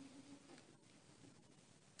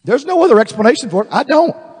 There's no other explanation for it. I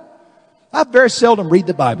don't. I very seldom read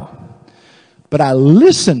the Bible. But I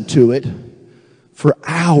listen to it for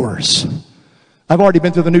hours. I've already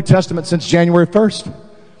been through the New Testament since January 1st.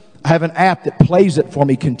 I have an app that plays it for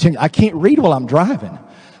me continually. I can't read while I'm driving.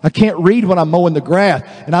 I can't read when I'm mowing the grass,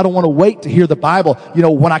 and I don't want to wait to hear the Bible,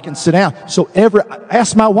 when I can sit down. So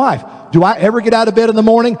ask my wife, do I ever get out of bed in the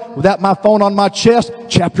morning without my phone on my chest?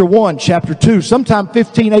 Chapter 1, chapter 2, sometimes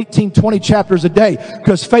 15, 18, 20 chapters a day,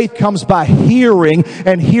 because faith comes by hearing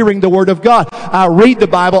and hearing the Word of God. I read the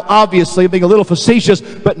Bible, obviously, being a little facetious,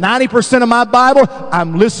 but 90% of my Bible,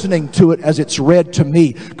 I'm listening to it as it's read to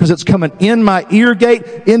me, because it's coming in my ear gate,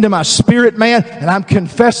 into my spirit, man, and I'm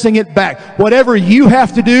confessing it back. Whatever you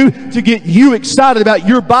have to do to get you excited about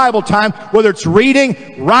your Bible time, whether it's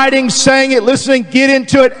reading, writing, saying it, listening, get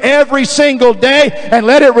into it every single day and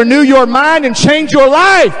let it renew your mind and change your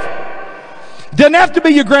life. It doesn't have to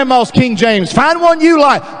be your grandma's King James. Find one you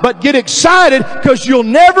like, but get excited, because you'll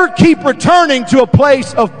never keep returning to a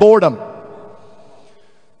place of boredom.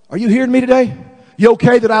 Are you hearing me today? You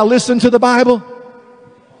okay that I listen to the Bible?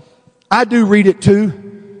 I do read it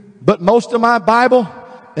too, but most of my Bible,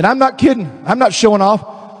 and I'm not kidding, I'm not showing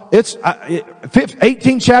off,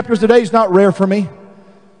 18 chapters a day is not rare for me.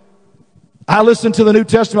 I listen to the New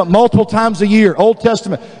Testament multiple times a year. Old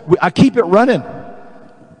Testament, I keep it running.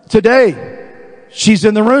 Today, she's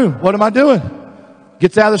in the room. What am I doing?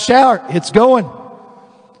 Gets out of the shower. It's going.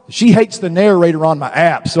 She hates the narrator on my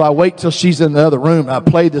app, so I wait till she's in the other room. I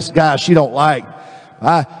play this guy she don't like.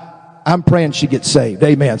 I'm praying she gets saved.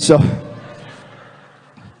 Amen. So,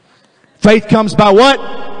 faith comes by what?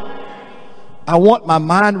 I want my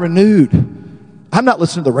mind renewed. I'm not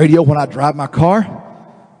listening to the radio when I drive my car.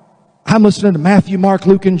 I'm listening to Matthew, Mark,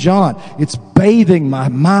 Luke, and John. It's bathing my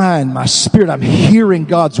mind, my spirit. I'm hearing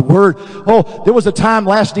God's Word. Oh, there was a time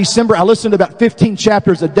last December I listened to about 15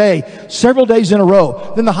 chapters a day, several days in a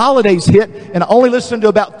row. Then the holidays hit, and I only listened to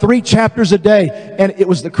about 3 chapters a day. And it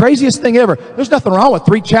was the craziest thing ever. There's nothing wrong with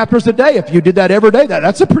 3 chapters a day. If you did that every day,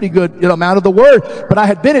 that's a pretty good amount of the Word. But I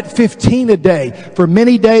had been at 15 a day for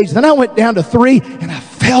many days. Then I went down to 3, and I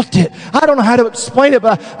felt it. I don't know how to explain it,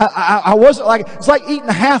 but I wasn't like, it's like eating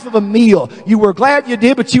half of a meal. You were glad you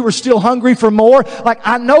did, but you were still hungry for more. Like,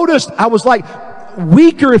 I noticed I was like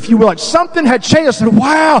weaker, if you will. Like something had changed. I said,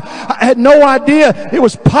 wow, I had no idea it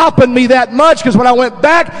was popping me that much, because when I went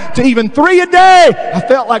back to even 3 a day, I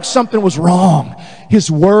felt like something was wrong.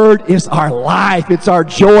 His Word is our life. It's our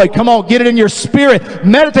joy. Come on, get it in your spirit.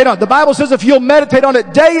 Meditate on it. The Bible says if you'll meditate on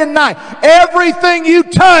it day and night, everything you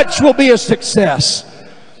touch will be a success.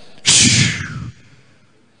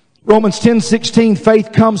 Romans 10:16,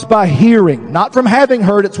 faith comes by hearing, not from having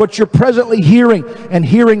heard. It's what you're presently hearing, and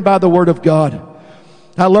hearing by the Word of God.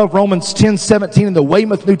 I love Romans 10:17 in the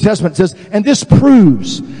Weymouth New Testament. It says, and this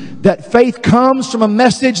proves that faith comes from a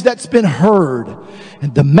message that's been heard.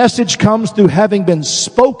 And the message comes through having been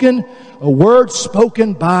spoken, a word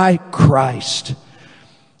spoken by Christ.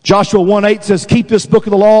 Joshua 1:8 says, keep this book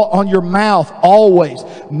of the law on your mouth always.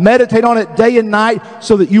 Meditate on it day and night,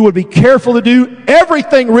 so that you would be careful to do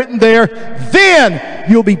everything written there. Then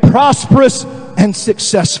you'll be prosperous and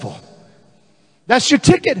successful. That's your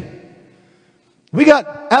ticket. We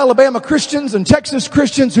got Alabama Christians and Texas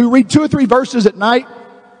Christians who read 2 or 3 verses at night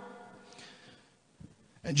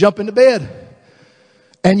and jump into bed.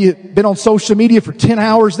 And you've been on social media for 10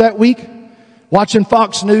 hours that week, watching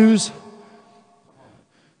Fox News,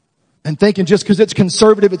 and thinking just because it's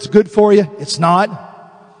conservative, it's good for you. It's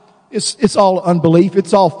not. It's all unbelief.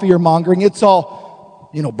 It's all fear-mongering. It's all,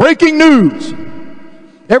 breaking news.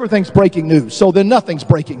 Everything's breaking news. So then nothing's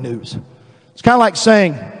breaking news. It's kind of like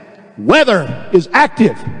saying, weather is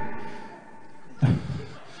active.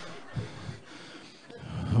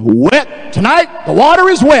 Wet tonight, the water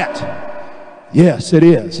is wet. Yes, it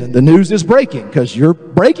is. And the news is breaking because you're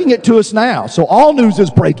breaking it to us now. So all news is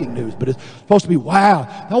breaking news, but it's supposed to be, wow.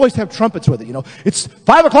 They always have trumpets with it, you know. It's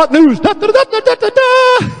 5 o'clock news. Da, da, da, da, da, da,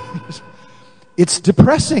 da. It's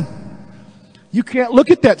depressing. You can't look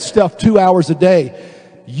at that stuff 2 hours a day.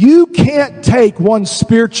 You can't take one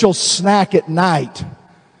spiritual snack at night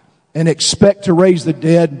and expect to raise the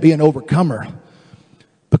dead and be an overcomer.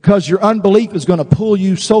 Because your unbelief is going to pull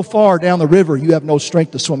you so far down the river, you have no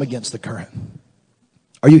strength to swim against the current.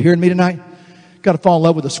 Are you hearing me tonight? You've got to fall in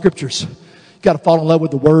love with the scriptures. You've got to fall in love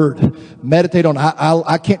with the word. Meditate on it.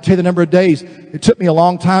 I can't tell you the number of days. It took me a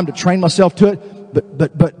long time to train myself to it.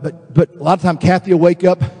 But a lot of time Kathy will wake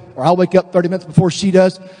up, or I'll wake up 30 minutes before she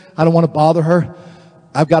does. I don't want to bother her.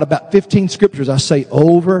 I've got about 15 scriptures I say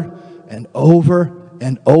over and over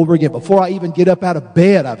and over again. Before I even get up out of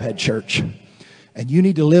bed, I've had church. And you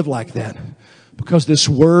need to live like that, because this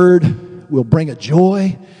word will bring a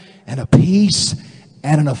joy and a peace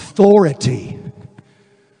and an authority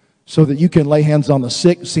so that you can lay hands on the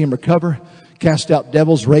sick, see them recover, cast out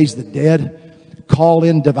devils, raise the dead, call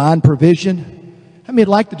in divine provision. I mean, I'd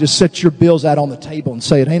like to just set your bills out on the table and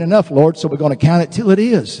say, it ain't enough, Lord, so we're going to count it till it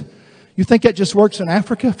is. You think that just works in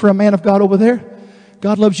Africa for a man of God over there?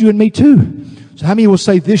 God loves you and me too. So how many will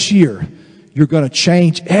say this year, you're going to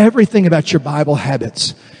change everything about your Bible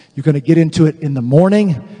habits? You're going to get into it in the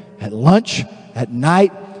morning, at lunch, at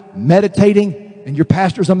night, meditating. And your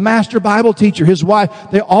pastor's a master Bible teacher. His wife,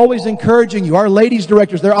 they're always encouraging you. Our ladies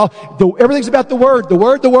directors, everything's about the Word, the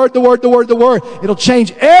Word, the Word, the Word, the Word, the Word. It'll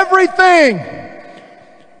change everything.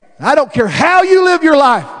 I don't care how you live your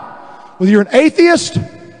life, whether you're an atheist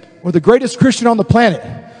or the greatest Christian on the planet.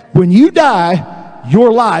 When you die,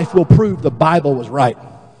 your life will prove the Bible was right.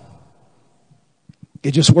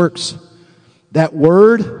 It just works. That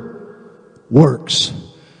word works.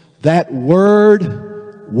 That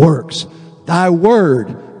word works. Thy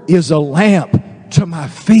word is a lamp to my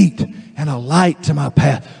feet and a light to my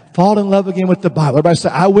path. Fall in love again with the Bible. Everybody say,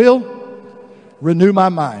 I will renew my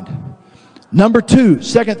mind. Number two,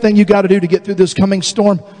 second thing you got to do to get through this coming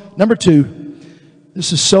storm. Number two,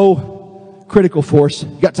 this is so critical for us.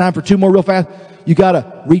 You got time for two more real fast? You got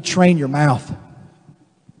to retrain your mouth.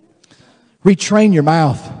 Retrain your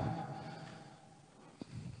mouth.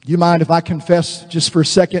 Do you mind if I confess just for a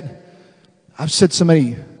second? I've said so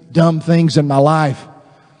many dumb things in my life.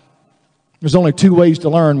 There's only two ways to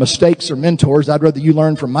learn: mistakes or mentors. I'd rather you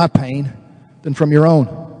learn from my pain than from your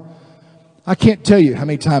own. I can't tell you how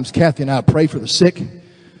many times Kathy and I pray for the sick,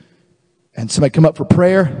 and somebody come up for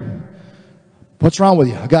prayer. What's wrong with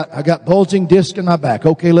you? I got bulging disc in my back.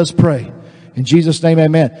 Okay, let's pray. In Jesus' name,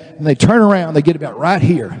 amen. And they turn around, they get about right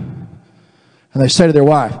here. And they say to their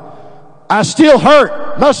wife, I still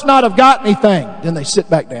hurt. Must not have got anything. Then they sit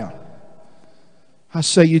back down. I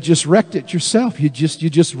say, you just wrecked it yourself. You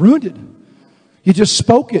just ruined it. You just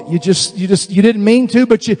spoke it. You didn't mean to,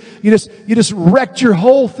 but you just wrecked your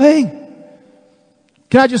whole thing.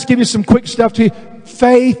 Can I just give you some quick stuff to you?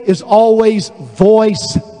 Faith is always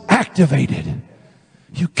voice activated.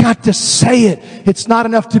 You got to say it. It's not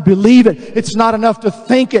enough to believe it. It's not enough to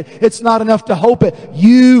think it. It's not enough to hope it.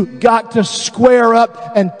 You got to square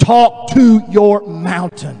up and talk to your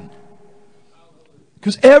mountain.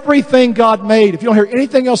 Because everything God made, if you don't hear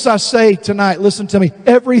anything else I say tonight, listen to me.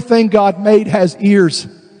 Everything God made has ears.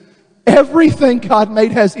 Everything God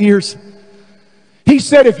made has ears. He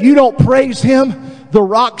said if you don't praise Him, the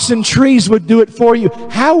rocks and trees would do it for you.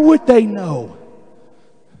 How would they know?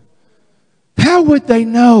 How would they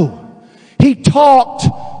know? He talked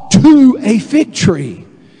to a fig tree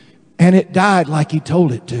and it died like He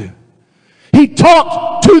told it to. He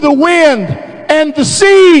talked to the wind and the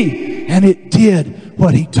sea and it did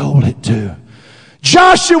what He told it to.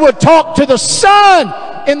 Joshua talked to the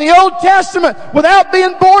sun in the Old Testament without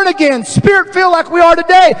being born again, Spirit-filled like we are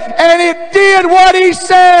today, and it did what He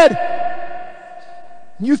said.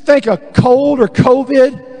 You think a cold or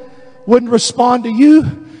COVID wouldn't respond to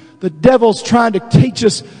you? The devil's trying to teach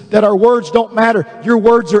us that our words don't matter. Your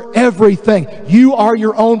words are everything. You are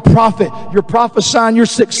your own prophet. You're prophesying your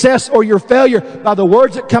success or your failure by the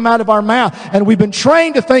words that come out of our mouth. And we've been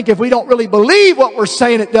trained to think if we don't really believe what we're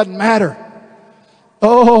saying, it doesn't matter.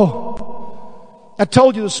 Oh, I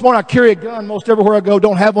told you this morning I carry a gun most everywhere I go.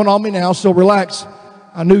 Don't have one on me now, so relax.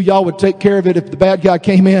 I knew y'all would take care of it if the bad guy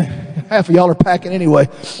came in. Half of y'all are packing anyway.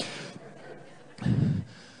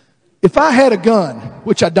 If I had a gun,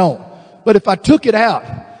 which I don't, but if I took it out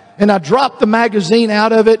and I dropped the magazine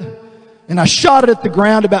out of it and I shot it at the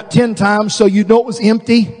ground about 10 times so you know it was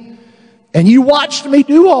empty and you watched me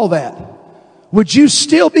do all that, would you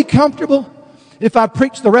still be comfortable if I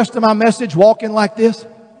preached the rest of my message walking like this?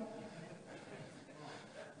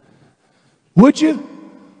 Would you?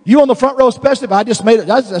 You on the front row especially, if I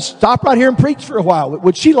just stop right here and preach for a while.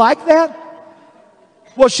 Would she like that?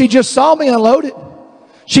 Well, she just saw me unload it.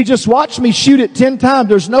 She just watched me shoot it 10 times.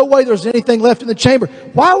 There's no way there's anything left in the chamber.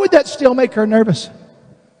 Why would that still make her nervous?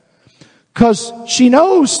 Because she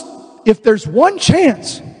knows if there's one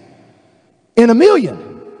chance in a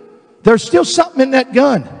million, there's still something in that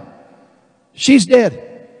gun. She's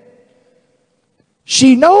dead.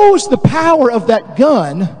 She knows the power of that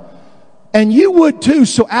gun, and you would too.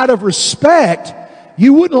 So out of respect,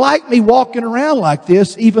 you wouldn't like me walking around like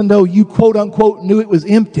this, even though you quote unquote knew it was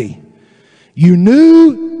empty. You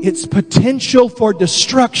knew its potential for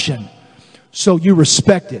destruction, so you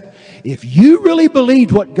respect it. If you really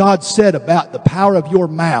believed what God said about the power of your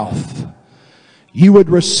mouth, you would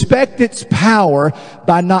respect its power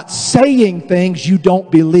by not saying things you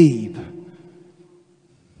don't believe.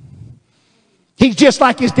 He's just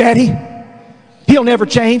like his daddy. He'll never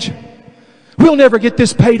change. We'll never get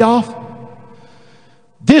this paid off.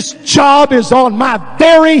 This job is on my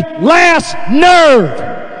very last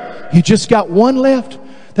nerve. You just got one left.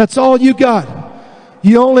 That's all you got.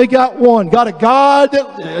 You only got one. Got a God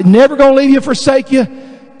that never going to leave you, forsake you,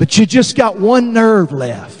 but you just got one nerve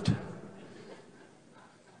left.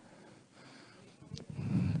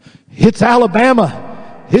 It's Alabama.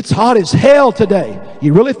 It's hot as hell today.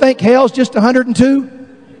 You really think hell's just 102?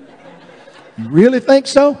 You really think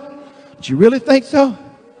so? Do you really think so?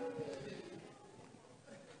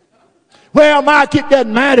 Well, Mike, it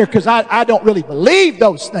doesn't matter because I don't really believe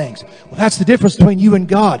those things. Well, that's the difference between you and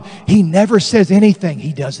God. He never says anything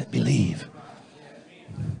he doesn't believe.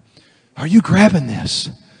 Are you grabbing this?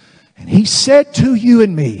 And he said to you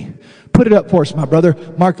and me, put it up for us, my brother,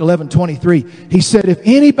 Mark 11:23. He said, if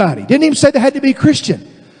anybody, didn't even say they had to be a Christian.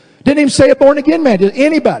 Didn't even say a born again man. Did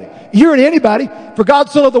anybody? You're an anybody. For God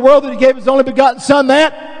so loved the world that he gave his only begotten son,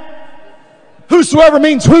 that whosoever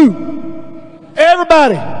means who?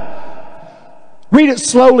 Everybody. Read it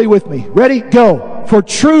slowly with me. Ready? Go. For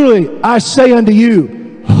truly I say unto you,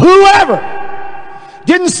 whoever,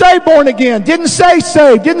 didn't say born again, didn't say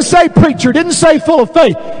saved, didn't say preacher, didn't say full of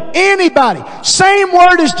faith. Anybody. Same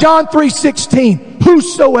word as John 3:16.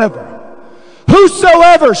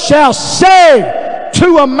 Whosoever shall say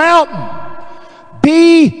to a mountain,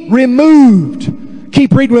 be removed.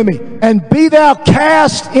 Keep reading with me. And be thou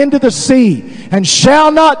cast into the sea, and shall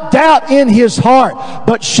not doubt in his heart,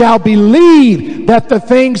 but shall believe that the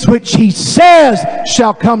things which he says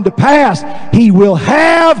shall come to pass. He will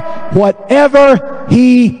have whatever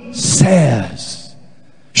he says.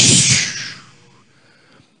 Shh.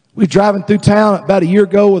 We were driving through town about a year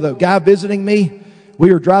ago with a guy visiting me.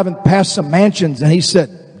 We were driving past some mansions, and he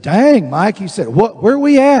said, dang, Mike, he said, where are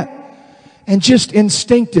we at? And just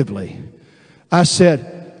instinctively, I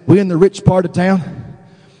said, we in the rich part of town.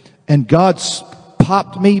 And God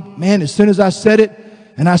popped me, man, as soon as I said it.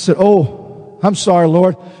 And I said, oh, I'm sorry,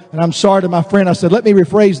 Lord. And I'm sorry to my friend. I said, let me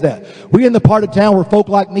rephrase that. We in the part of town where folk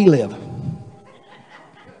like me live.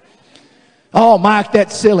 Oh, Mike,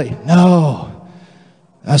 that's silly. No,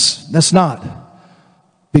 that's not.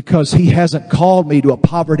 Because he hasn't called me to a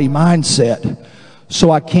poverty mindset.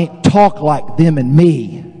 So I can't talk like them and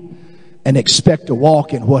me and expect to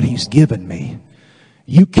walk in what he's given me.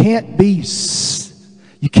 You can't be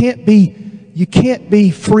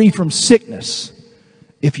free from sickness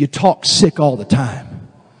if you talk sick all the time.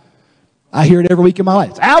 I hear it every week in my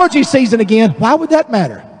life. It's allergy season again. Why would that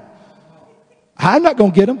matter? I'm not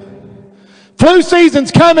going to get them. Flu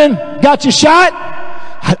season's coming. Got your shot?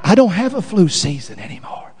 I don't have a flu season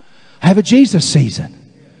anymore. I have a Jesus season.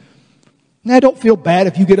 Now, don't feel bad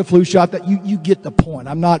if you get a flu shot. That you get the point.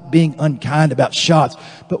 I'm not being unkind about shots.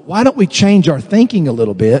 But why don't we change our thinking a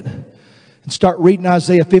little bit and start reading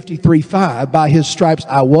Isaiah 53:5, by his stripes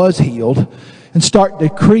I was healed, and start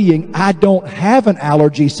decreeing I don't have an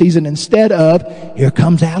allergy season instead of here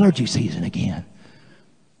comes allergy season again.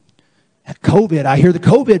 That COVID, I hear the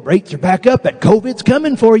COVID rates are back up. That COVID's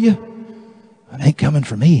coming for you. It ain't coming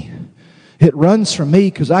for me. It runs from me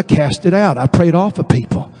because I cast it out. I prayed off of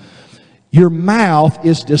people. Your mouth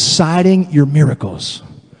is deciding your miracles.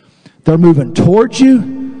 They're moving towards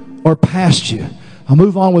you or past you. I'll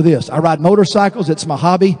move on with this. I ride motorcycles. It's my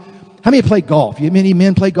hobby. How many play golf? You many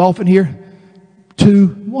men play golf in here?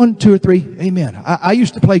 One, two or three. Amen. I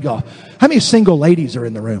used to play golf. How many single ladies are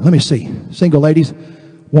in the room? Let me see. Single ladies.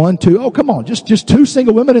 1, 2. Oh, come on. Just 2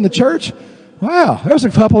 single women in the church? Wow. There's a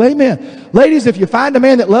couple. Amen. Ladies, if you find a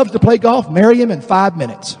man that loves to play golf, marry him in 5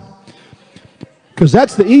 minutes. Because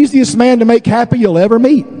that's the easiest man to make happy you'll ever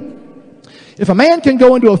meet. If a man can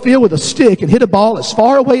go into a field with a stick and hit a ball as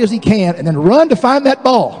far away as he can and then run to find that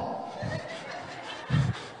ball,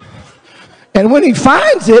 And when he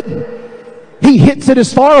finds it, he hits it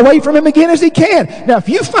as far away from him again as he can. Now, if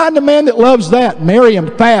you find a man that loves that, marry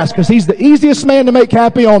him fast, because he's the easiest man to make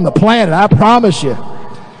happy on the planet, I promise you.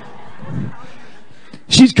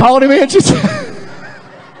 She's calling him in. She said,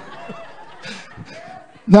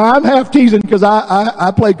 now, I'm half teasing because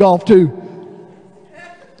I play golf too.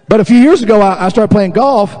 But a few years ago, I started playing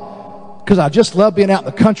golf because I just love being out in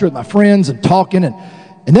the country with my friends and talking. And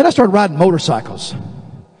then I started riding motorcycles.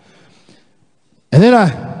 And then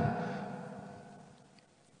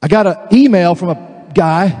I got an email from a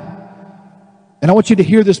guy. And I want you to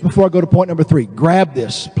hear this before I go to point number 3. Grab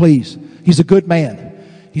this, please. He's a good man.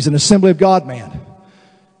 He's an Assembly of God man.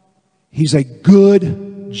 He's a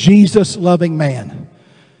good, Jesus-loving man.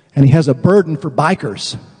 And he has a burden for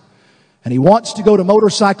bikers. And he wants to go to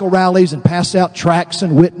motorcycle rallies and pass out tracts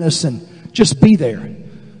and witness and just be there.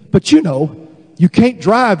 But you know, you can't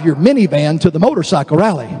drive your minivan to the motorcycle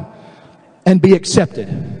rally and be accepted.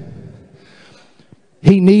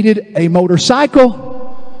 He needed a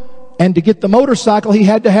motorcycle, and to get the motorcycle, he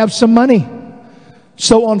had to have some money.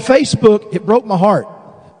 So on Facebook, it broke my heart.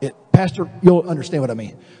 Pastor, you'll understand what I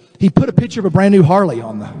mean. He put a picture of a brand new Harley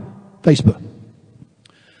on the Facebook.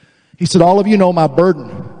 He said, all of you know my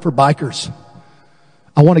burden for bikers.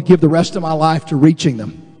 I want to give the rest of my life to reaching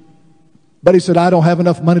them. But he said, I don't have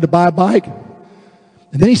enough money to buy a bike.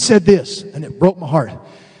 And then he said this, and it broke my heart.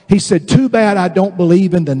 He said, too bad I don't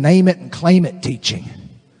believe in the name it and claim it teaching.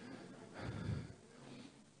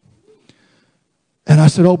 And I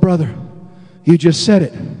said, oh, brother, you just said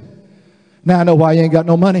it. Now I know why you ain't got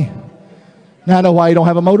no money. Now I know why you don't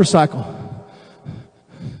have a motorcycle.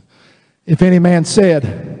 If any man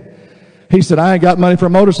said, he said, I ain't got money for a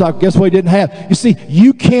motorcycle. Guess what he didn't have? You see,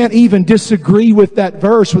 you can't even disagree with that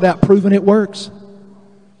verse without proving it works.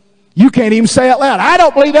 You can't even say out loud, I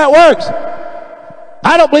don't believe that works.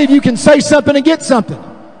 I don't believe you can say something and get something.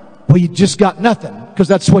 Well, you just got nothing because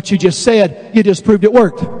that's what you just said. You just proved it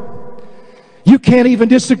worked. You can't even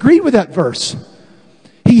disagree with that verse.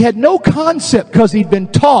 He had no concept because he'd been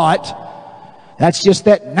taught that's just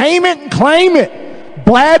that name it and claim it,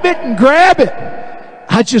 blab it and grab it.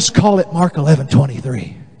 I just call it Mark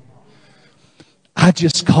 11:23. I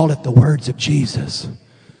just call it the words of Jesus.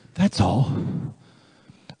 That's all.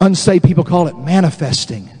 Unsaved people call it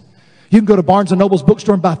manifesting. You can go to Barnes & Noble's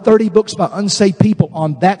bookstore and buy 30 books by unsaved people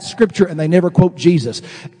on that scripture, and they never quote Jesus.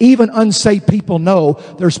 Even unsaved people know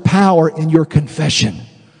there's power in your confession.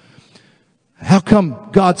 How come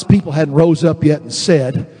God's people hadn't rose up yet and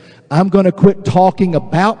said, I'm going to quit talking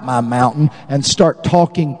about my mountain and start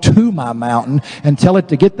talking to my mountain and tell it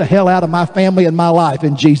to get the hell out of my family and my life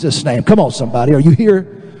in Jesus' name? Come on, somebody. Are you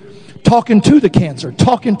here? Talking to the cancer,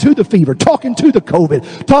 talking to the fever, talking to the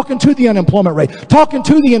COVID, talking to the unemployment rate, talking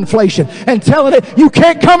to the inflation, and telling it, you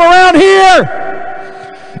can't come around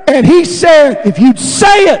here. And he said, if you'd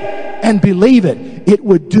say it and believe it, it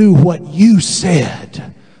would do what you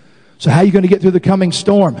said. So how are you going to get through the coming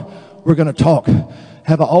storm? We're going to talk.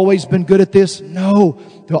 Have I always been good at this? No.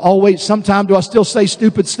 Sometimes do I still say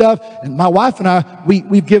stupid stuff? And my wife and I,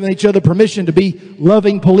 we've given each other permission to be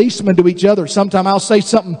loving policemen to each other. Sometimes I'll say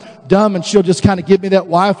something dumb and she'll just kind of give me that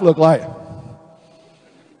wife look like.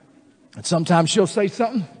 And sometimes she'll say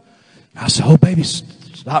something. I say, oh baby,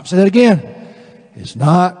 stop, say that again. It's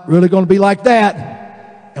not really going to be like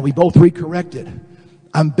that. And we both recorrect it.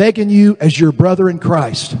 I'm begging you as your brother in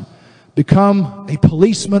Christ, become a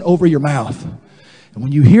policeman over your mouth. And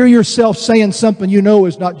when you hear yourself saying something you know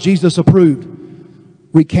is not Jesus approved,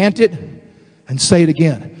 recant it and say it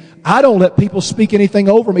again. I don't let people speak anything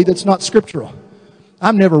over me that's not scriptural.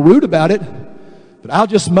 I'm never rude about it, but I'll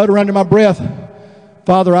just mutter under my breath,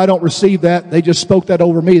 Father, I don't receive that. They just spoke that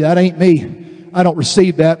over me. That ain't me. I don't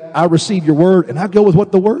receive that. I receive your word, and I go with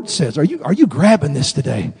what the word says. Are you grabbing this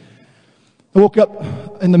today? I woke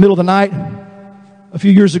up in the middle of the night a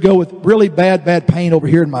few years ago with really bad pain over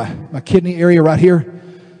here in my kidney area right here.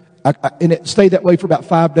 And it stayed that way for about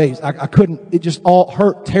 5 days. I couldn't, it just all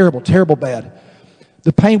hurt terrible bad.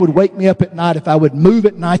 The pain would wake me up at night. If I would move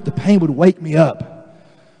at night, the pain would wake me up.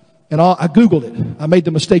 And I Googled it. I made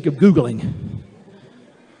the mistake of Googling.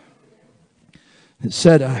 It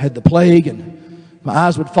said I had the plague and my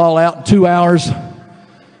eyes would fall out in 2 hours.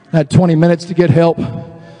 I had 20 minutes to get help,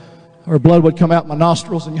 or blood would come out my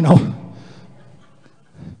nostrils, and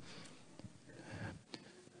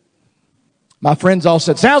my friends all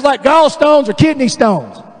said, sounds like gallstones or kidney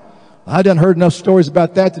stones. I done heard enough stories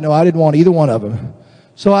about that to know I didn't want either one of them.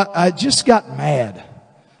 So I just got mad.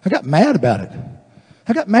 I got mad about it.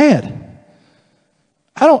 I got mad.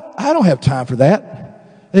 I don't have time for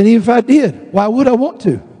that. And even if I did, why would I want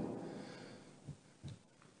to?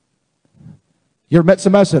 You ever met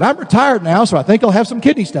somebody who said, I'm retired now, so I think I'll have some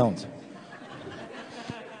kidney stones.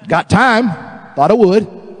 Got time. Thought I would.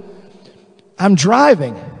 I'm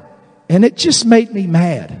driving, and it just made me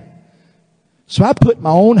mad. So I put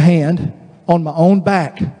my own hand on my own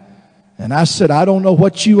back, and I said, I don't know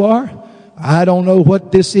what you are. I don't know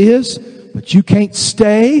what this is, but you can't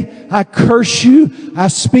stay. I curse you. I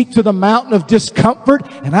speak to the mountain of discomfort,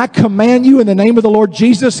 and I command you in the name of the Lord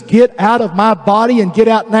Jesus, get out of my body and get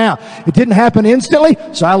out now. It didn't happen instantly,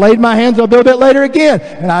 so I laid my hands on a little bit later again,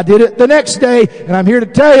 and I did it the next day, and I'm here to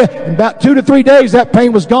tell you, in about 2 to 3 days, that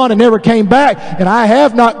pain was gone and never came back, and I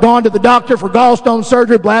have not gone to the doctor for gallstone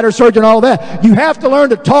surgery, bladder surgery, and all that. You have to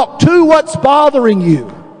learn to talk to what's bothering you.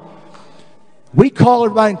 We call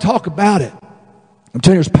everybody and talk about it. I'm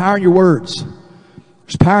telling you, there's power in your words.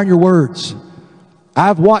 There's power in your words.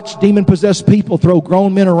 I've watched demon-possessed people throw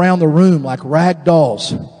grown men around the room like rag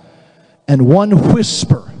dolls. And one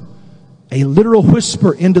whisper, a literal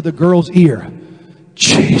whisper into the girl's ear,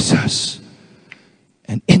 Jesus,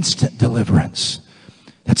 an instant deliverance.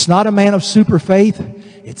 That's not a man of super faith.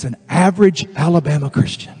 It's an average Alabama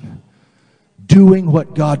Christian doing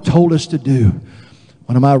what God told us to do.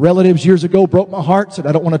 One of my relatives years ago broke my heart, said,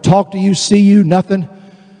 I don't want to talk to you, see you, nothing.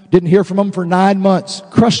 Didn't hear from him for 9 months.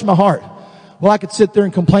 Crushed my heart. Well, I could sit there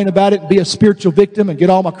and complain about it and be a spiritual victim and get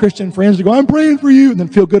all my Christian friends to go, I'm praying for you, and then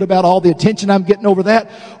feel good about all the attention I'm getting over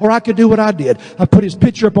that. Or I could do what I did. I put his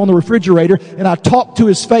picture up on the refrigerator and I talked to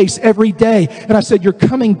his face every day. And I said, you're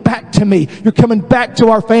coming back to me. You're coming back to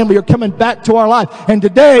our family. You're coming back to our life. And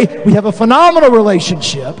today we have a phenomenal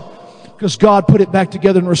relationship. Because God put it back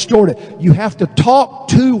together and restored it. You have to talk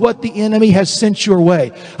to what the enemy has sent your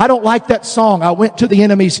way. I don't like that song, I went to the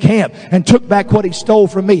enemy's camp and took back what he stole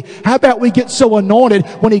from me. How about we get so anointed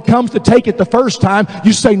when he comes to take it the first time,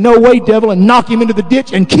 you say, no way, devil, and knock him into the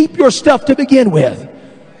ditch and keep your stuff to begin with.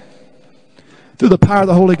 Through the power of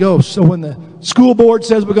the Holy Ghost. So when the school board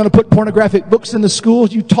says we're going to put pornographic books in the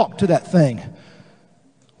schools, you talk to that thing.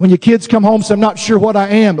 When your kids come home and say, I'm not sure what I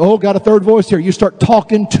am. Oh, got a third voice here. You start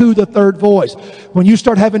talking to the third voice. When you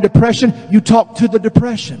start having depression, you talk to the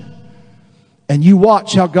depression. And you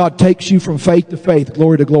watch how God takes you from faith to faith,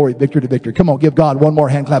 glory to glory, victory to victory. Come on, give God one more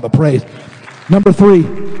hand clap of praise. Number 3.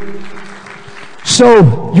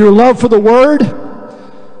 So, your love for the Word,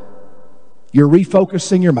 you're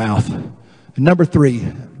refocusing your mouth. And number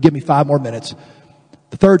 3, give me 5 more minutes.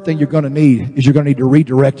 The third thing you're going to need is you're going to need to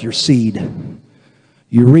redirect your seed.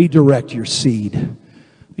 You redirect your seed.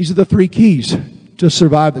 These are the 3 keys to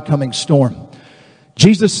survive the coming storm.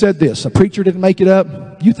 Jesus said this. A preacher didn't make it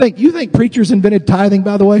up. You think preachers invented tithing,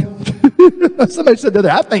 by the way? Somebody said the other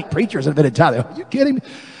day, I think preachers invented tithing. Are you kidding me?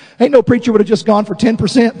 Ain't no preacher would have just gone for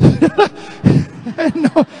 10%.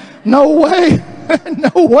 No way.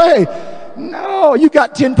 No way. No, you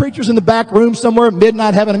got 10 preachers in the back room somewhere at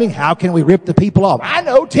midnight having a meeting. How can we rip the people off? I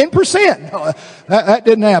know, 10%. No, that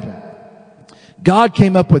didn't happen. God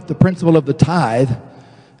came up with the principle of the tithe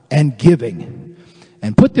and giving.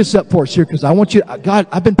 And put this up for us here because I want you, God,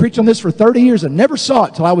 I've been preaching on this for 30 years and never saw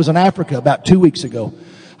it till I was in Africa about 2 weeks ago.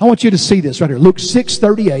 I want you to see this right here. Luke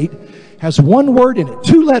 6:38 has one word in it,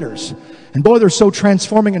 2 letters. And boy, they're so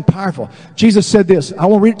transforming and powerful. Jesus said this. I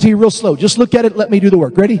won't read it to you real slow. Just look at it. Let me do the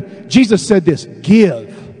work. Ready? Jesus said this.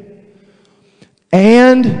 Give.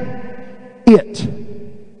 And it.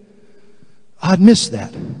 I'd missed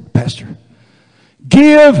that, Pastor.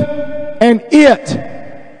 Give and it.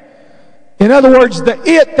 In other words, the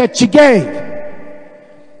it that you gave.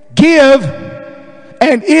 Give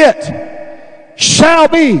and it shall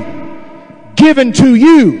be given to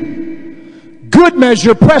you. Good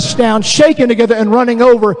measure, pressed down, shaken together, and running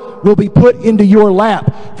over will be put into your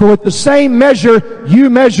lap. For with the same measure you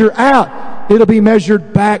measure out, it'll be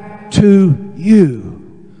measured back to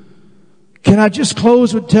you. Can I just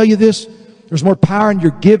close with tell you this? There's more power in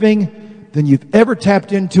your giving than you've ever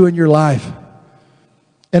tapped into in your life.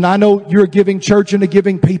 And I know you're a giving church and a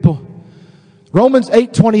giving people. Romans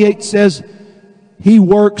 8:28 says, He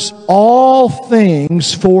works all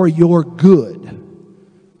things for your good.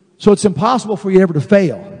 So it's impossible for you ever to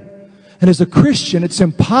fail. And as a Christian, it's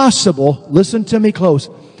impossible, listen to me close,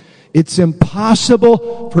 it's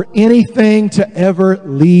impossible for anything to ever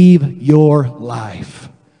leave your life.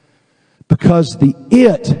 Because the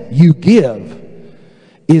it you give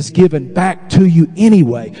is given back to you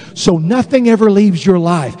anyway. So nothing ever leaves your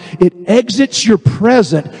life. It exits your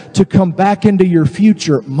present to come back into your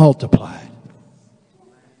future multiplied.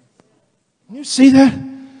 You see that?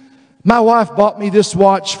 My wife bought me this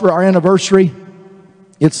watch for our anniversary.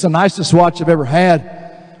 It's the nicest watch I've ever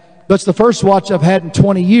had. But it's the first watch I've had in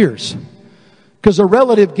 20 years. Because a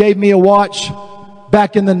relative gave me a watch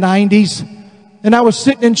back in the 90s. And I was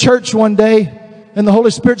sitting in church one day, and the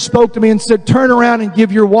Holy Spirit spoke to me and said, turn around and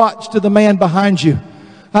give your watch to the man behind you.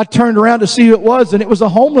 I turned around to see who it was, and it was a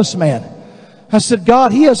homeless man. I said,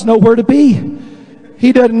 God, he has nowhere to be.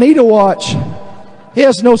 He doesn't need a watch. He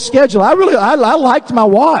has no schedule. I liked my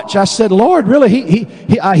watch. I said, Lord, really,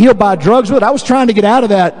 he'll buy drugs with it. I was trying to get out of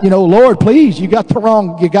that. Lord, please, you got the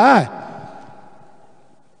wrong guy.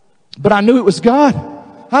 But I knew it was God.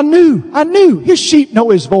 I knew. His sheep know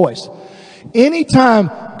his voice. Anytime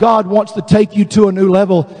God wants to take you to a new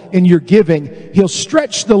level in your giving, He'll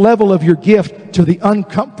stretch the level of your gift to the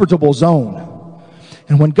uncomfortable zone.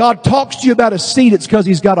 And when God talks to you about a seed, it's because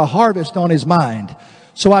He's got a harvest on His mind.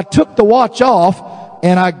 So I took the watch off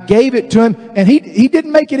and I gave it to him, and he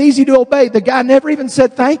didn't make it easy to obey. The guy never even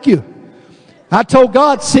said thank you. I told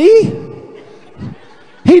God, see?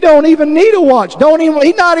 He don't even need a watch.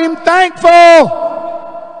 He's not even thankful.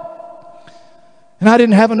 And I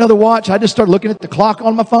didn't have another watch. I just started looking at the clock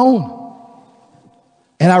on my phone.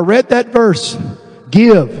 And I read that verse,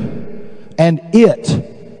 give, and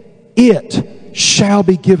it shall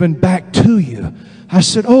be given back to you. I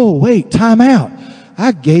said, oh, wait, time out.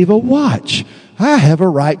 I gave a watch. I have a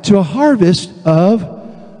right to a harvest of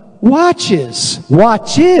watches.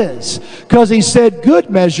 Because He said,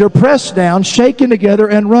 good measure, pressed down, shaken together,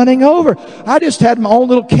 and running over. I just had my own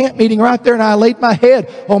little camp meeting right there, and I laid my head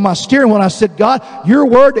on my steering wheel, and I said, God, your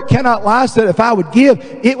word that cannot lie said if I would give,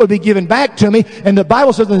 it would be given back to me. And the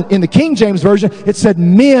Bible says in the King James Version, it said,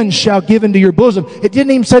 men shall give into your bosom. It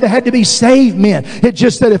didn't even say it had to be saved men. It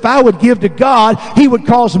just said if I would give to God, He would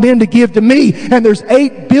cause men to give to me. And there's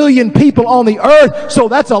 8 billion people on the earth, so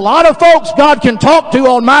that's a lot of folks God can talk to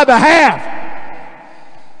on my behalf.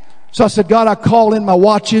 So I said, God, I call in my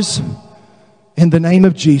watches in the name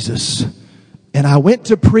of Jesus. And I went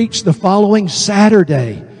to preach the following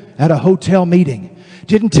Saturday at a hotel meeting.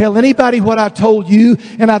 Didn't tell anybody what I told you,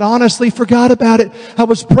 and I'd honestly forgot about it. I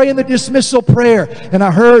was praying the dismissal prayer, and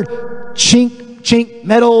I heard chink, chink,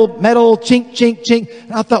 metal, chink, chink, chink.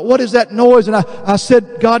 And I thought, what is that noise? And I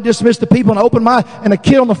said, God dismissed the people. And I opened and a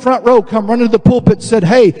kid on the front row come running to the pulpit and said,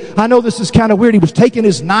 hey, I know this is kind of weird. He was taking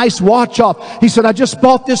his nice watch off. He said, I just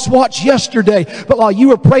bought this watch yesterday, but while you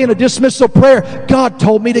were praying a dismissal prayer, God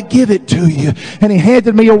told me to give it to you. And He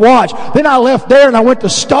handed me a watch. Then I left there and I went to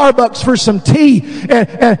Starbucks for some tea.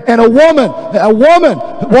 And a woman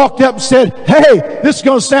walked up and said, hey, this is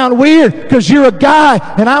going to sound weird because you're a guy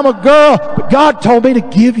and I'm a girl, but God told me to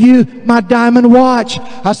give you my diamond watch.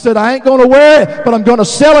 I said, I ain't going to wear it, but I'm going to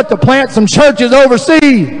sell it to plant some churches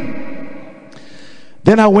overseas.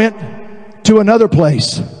 Then I went to another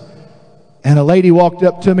place, and a lady walked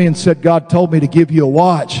up to me and said, God told me to give you a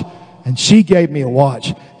watch. And she gave me a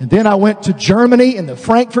watch. And then I went to Germany, in the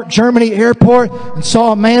Frankfurt, Germany airport, and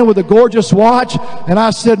saw a man with a gorgeous watch. And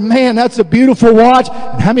I said, man, that's a beautiful watch.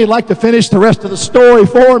 And how many would like to finish the rest of the story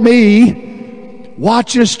for me?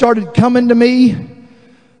 Watches started coming to me,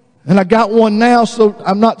 and I got one now, so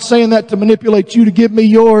I'm not saying that to manipulate you to give me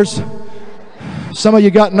yours. Some of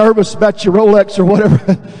you got nervous about your Rolex or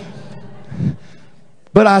whatever.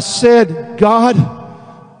 But I said, God,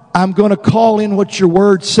 I'm going to call in what your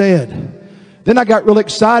word said. Then I got really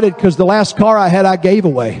excited because the last car I had, I gave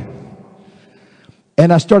away.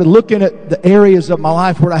 And I started looking at the areas of my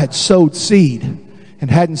life where I had sowed seed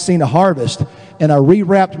and hadn't seen a harvest. And I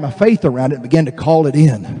rewrapped my faith around it and began to call it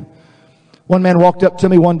in. One man walked up to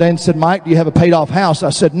me one day and said, Mike, do you have a paid off house? I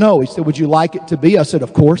said, no. He said, would you like it to be? I said,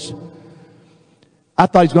 of course. I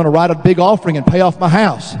thought he was going to write a big offering and pay off my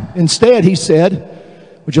house. Instead, he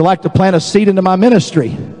said, would you like to plant a seed into my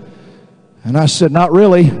ministry? And I said, not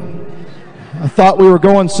really. I thought we were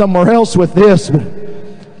going somewhere else with this. But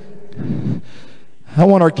I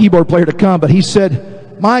want our keyboard player to come. But he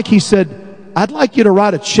said, Mike, he said, I'd like you to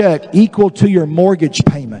write a check equal to your mortgage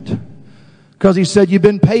payment. Because he said, you've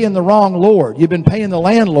been paying the wrong Lord. You've been paying the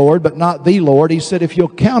landlord, but not the Lord. He said, if you'll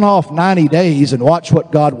count off 90 days and watch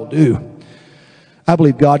what God will do, I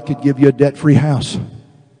believe God could give you a debt-free house.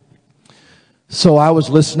 So I was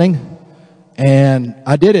listening, and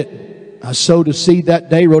I did it. I sowed a seed that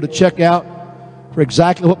day, wrote a check out for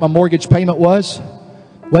exactly what my mortgage payment was.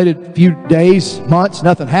 Waited a few days, months,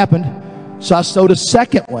 nothing happened. So I sowed a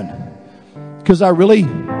second one. Because I really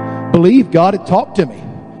believed God had talked to me.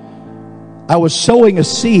 I was sowing a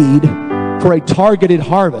seed for a targeted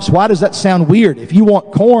harvest. Why does that sound weird? If you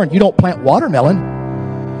want corn, you don't plant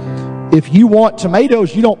watermelon. If you want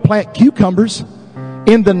tomatoes, you don't plant cucumbers.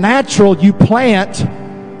 In the natural, you plant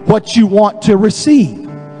what you want to receive.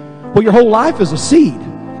 Well, your whole life is a seed.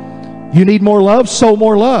 You need more love, sow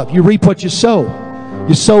more love. You reap what you sow.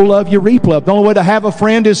 You sow love, you reap love. The only way to have a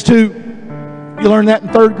friend is to, you learn that in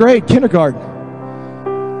 3rd grade, kindergarten.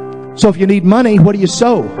 So if you need money, what do you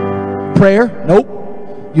sow? Prayer? Nope.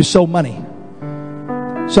 You sow money.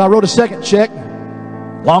 So I wrote a second check.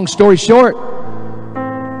 Long story short,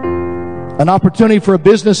 an opportunity for a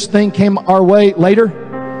business thing came our way later,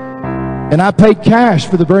 and I paid cash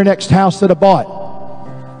for the very next house that I bought.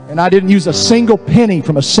 And I didn't use a single penny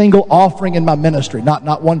from a single offering in my ministry.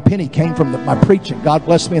 Not one penny came from my preaching. God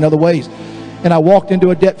blessed me in other ways. And I walked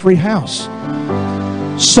into a debt-free house.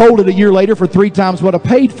 Sold it a year later for 3 times what I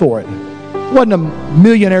paid for it. It wasn't a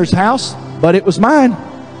millionaire's house, but it was mine.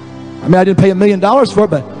 I mean, I didn't pay $1 million for it,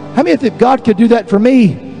 but how many think God could do that for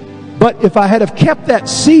me? But if I had have kept that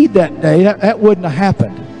seed that day, that wouldn't have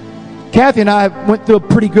happened. Kathy and I went through a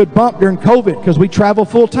pretty good bump during COVID because we travel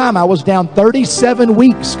full time. I was down 37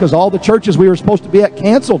 weeks because all the churches we were supposed to be at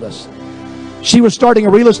canceled us. She was starting a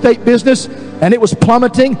real estate business and it was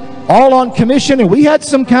plummeting, all on commission, and we had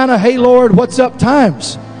some kind of, hey Lord, what's up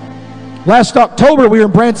times. Last October, we were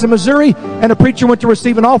in Branson, Missouri, and a preacher went to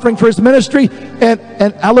receive an offering for his ministry,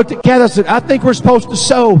 and I looked at Kathy, I said, I think we're supposed to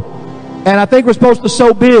sow, and I think we're supposed to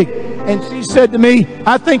sow big. And she said to me,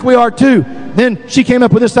 I think we are too. Then she came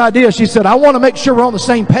up with this idea. She said, I want to make sure we're on the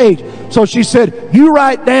same page. So she said, you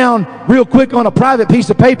write down real quick on a private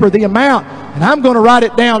piece of paper the amount, and I'm going to write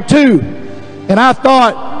it down too. And I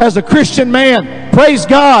thought, as a Christian man, praise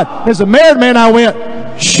God. As a married man, I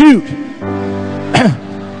went, shoot.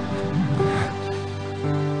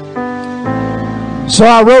 So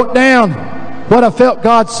I wrote down what I felt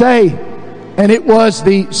God say, and it was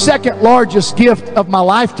the second largest gift of my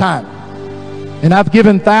lifetime. And I've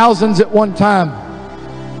given thousands at one time.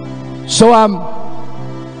 So I'm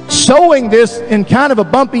sowing this in kind of a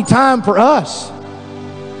bumpy time for us.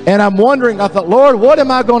 And I'm wondering, I thought, Lord, what am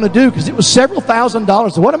I going to do? Because it was several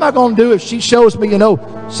 $1,000s. What am I going to do if she shows me,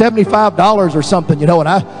 $75 or something, and what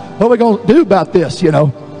are we going to do about this,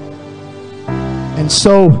 And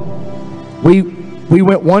so we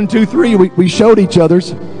went 1, 2, 3. We showed each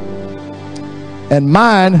other's. And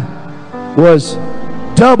mine was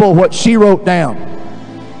double what she wrote down.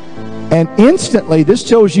 And instantly, this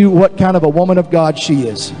shows you what kind of a woman of God she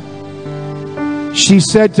is. She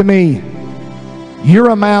said to me, your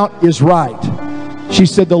amount is right. She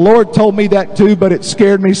said, the Lord told me that too, but it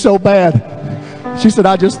scared me so bad. She said,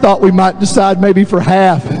 I just thought we might decide maybe for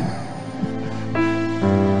half.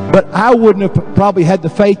 But I wouldn't have probably had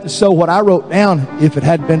the faith to sow what I wrote down if it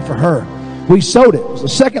hadn't been for her. We sowed it. It was the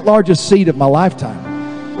second largest seed of my lifetime.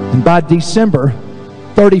 And by December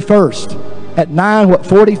 31st, at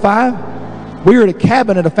 9:45, we were at a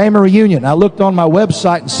cabin at a family reunion. I looked on my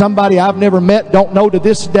website, and somebody I've never met, don't know to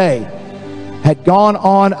this day, had gone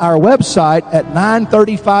on our website at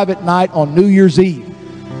 9:35 at night on New Year's Eve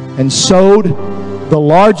and sowed the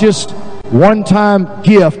largest one-time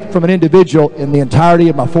gift from an individual in the entirety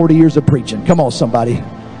of my 40 years of preaching. Come on, somebody.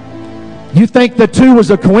 You think the two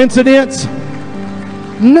was a coincidence?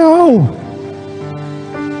 No.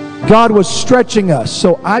 God was stretching us.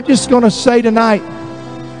 So I'm just going to say tonight,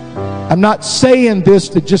 I'm not saying this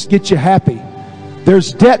to just get you happy.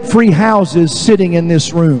 There's debt-free houses sitting in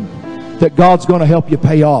this room that God's going to help you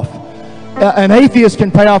pay off. An atheist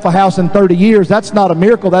can pay off a house in 30 years. That's not a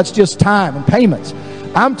miracle. That's just time and payments.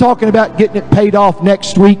 I'm talking about getting it paid off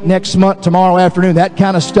next week, next month, tomorrow afternoon, that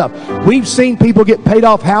kind of stuff. We've seen people get paid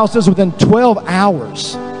off houses within 12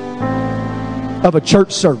 hours of a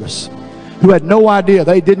church service who had no idea.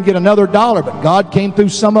 They didn't get another dollar, but God came through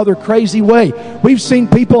some other crazy way. We've seen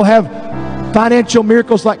people have financial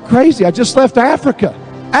miracles like crazy. I just left Africa.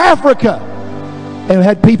 And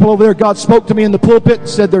had people over there. God spoke to me in the pulpit and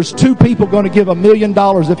said, there's 2 people going to give $1 million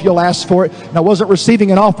if you'll ask for it. And I wasn't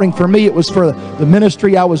receiving an offering for me. It was for the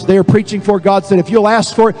ministry I was there preaching for. God said, if you'll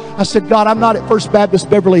ask for it. I said, God, I'm not at First Baptist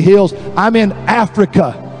Beverly Hills. I'm in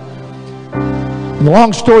Africa. And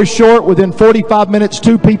long story short, within 45 minutes,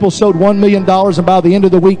 2 people sowed $1 million. And by the end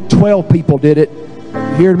of the week, 12 people did it.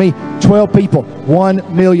 You hear me? 12 people, $1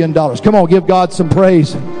 million. Come on, give God some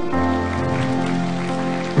praise.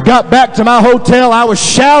 Got back to my hotel, I was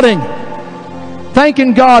shouting,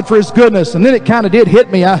 thanking God for His goodness. And then it kind of did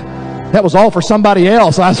hit me. That was all for somebody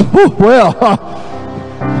else. I said,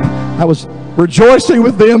 I was rejoicing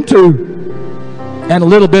with them too. And a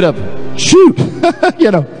little bit of shoot,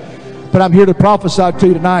 But I'm here to prophesy to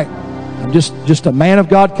you tonight. I'm just a man of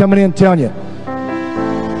God coming in telling you,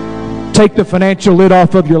 take the financial lid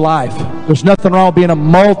off of your life. There's nothing wrong with being a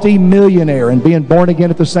multi-millionaire and being born again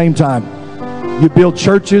at the same time. You build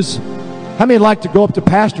churches. How many like to go up to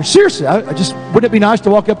pastor? Seriously, wouldn't it be nice to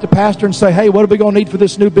walk up to pastor and say, hey, what are we going to need for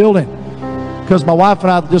this new building? Because my wife and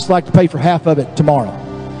I would just like to pay for half of it tomorrow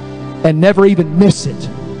and never even miss it.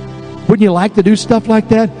 Wouldn't you like to do stuff like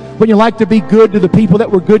that? Wouldn't you like to be good to the people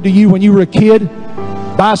that were good to you when you were a kid?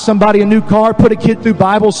 Buy somebody a new car, put a kid through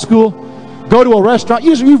Bible school, go to a restaurant.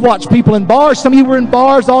 Usually you've watched people in bars. Some of you were in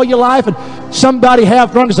bars all your life, and somebody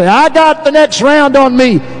half drunk and say, I got the next round on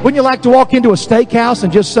me. Wouldn't you like to walk into a steakhouse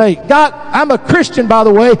and just say, God, I'm a Christian, by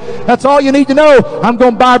the way. That's all you need to know. I'm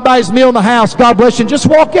going to buy everybody's meal in the house. God bless you. And just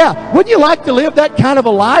walk out. Wouldn't you like to live that kind of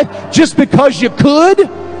a life just because you could?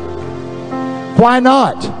 Why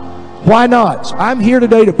not? Why not? I'm here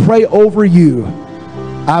today to pray over you.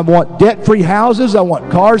 I want debt-free houses. I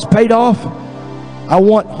want cars paid off. I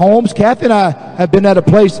want homes. Kathy and I have been at a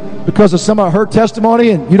place because of some of her testimony,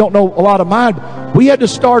 and you don't know a lot of mine. We had to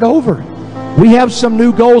start over. We have some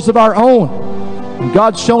new goals of our own. And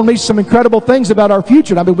God's shown me some incredible things about our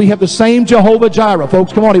future. I mean, we have the same Jehovah Jireh.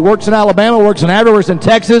 Folks, come on. He works in Alabama, works in Africa, works in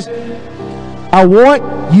Texas. I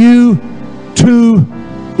want you to,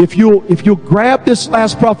 if you'll grab this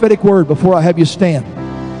last prophetic word before I have you stand,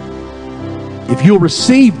 if you'll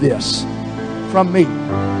receive this from me,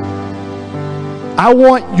 I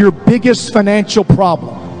want your biggest financial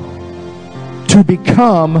problem to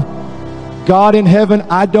become, God in heaven,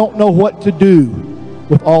 I don't know what to do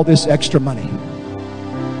with all this extra money.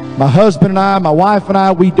 My husband and I, my wife and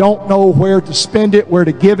I, we don't know where to spend it, where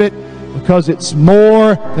to give it, because it's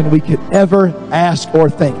more than we could ever ask or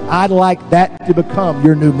think. I'd like that to become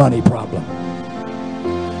your new money problem.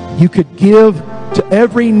 You could give to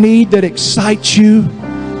every need that excites you.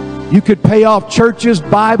 You could pay off churches,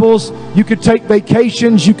 Bibles. You could take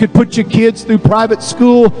vacations. You could put your kids through private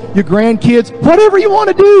school, your grandkids, whatever you want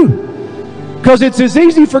to do. Because it's as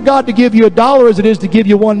easy for God to give you $1 as it is to give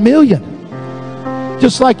you 1 million.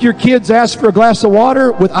 Just like your kids ask for a glass of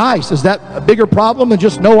water with ice. Is that a bigger problem than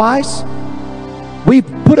just no ice? We've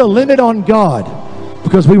put a limit on God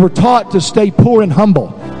because we were taught to stay poor and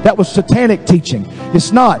humble. That was satanic teaching.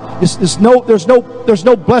 It's not. There's no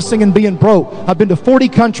blessing in being broke. I've been to 40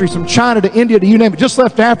 countries, from China to India to you name it. Just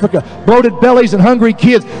left Africa. Bloated bellies and hungry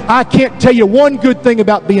kids. I can't tell you one good thing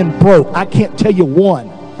about being broke. I can't tell you one.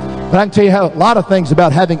 But I can tell you a lot of things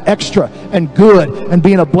about having extra and good and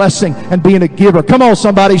being a blessing and being a giver. Come on,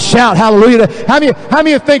 somebody, shout hallelujah. How many of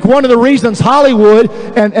you think one of the reasons Hollywood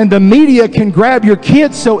and the media can grab your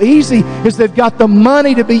kids so easy is they've got the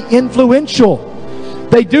money to be influential?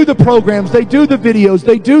 They do the programs, they do the videos,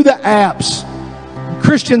 they do the apps.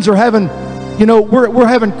 Christians are having, we're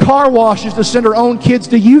having car washes to send our own kids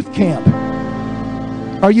to youth camp.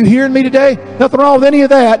 Are you hearing me today? Nothing wrong with any of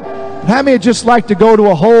that. How many would just like to go to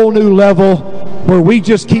a whole new level where we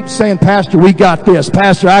just keep saying, Pastor, we got this.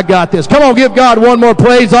 Pastor, I got this. Come on, give God one more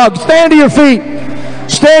praise. Stand to your feet.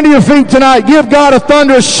 Stand to your feet tonight. Give God a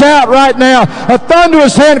thunderous shout right now. A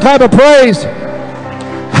thunderous hand clap of praise.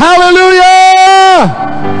 Hallelujah!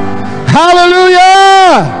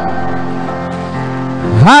 Hallelujah!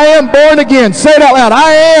 I am born again. Say it out loud.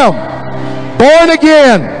 I am born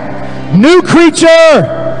again. New creature.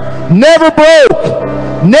 Never broke.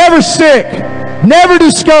 Never sick. Never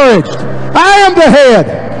discouraged. I am the head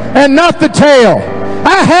and not the tail.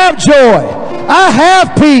 I have joy. I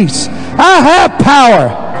have peace. I have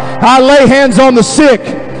power. I lay hands on the sick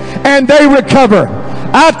and they recover.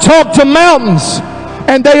 I talk to mountains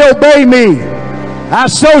and they obey me. I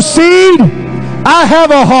sow seed, I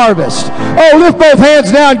have a harvest. Oh, lift both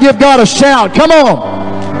hands now and give God a shout. Come on.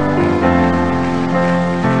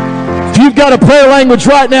 If you've got a prayer language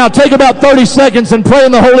right now, take about 30 seconds and pray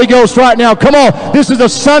in the Holy Ghost right now. Come on. This is a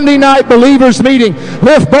Sunday night believers meeting.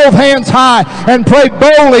 Lift both hands high and pray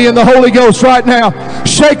boldly in the Holy Ghost right now. Come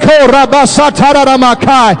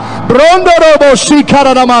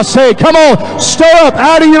on. Stir up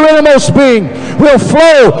out of your innermost being. We'll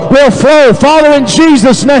flow. We'll flow. Father, in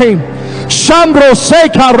Jesus' name. Shambro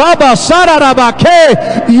seka raba sararabake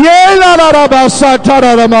yela raba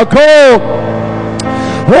sataramako.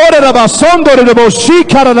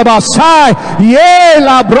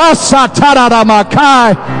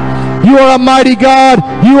 You are a mighty God.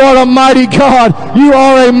 You are a mighty God. You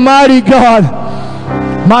are a mighty God.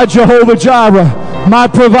 My Jehovah Jireh, my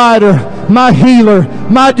provider, my healer,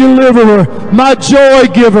 my deliverer, my joy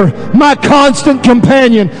giver, my constant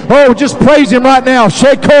companion. Oh, just praise him right now.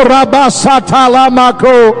 Sheko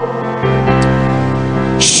rabasatalamako.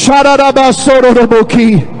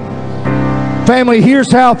 Shadarabasororoboki. Family,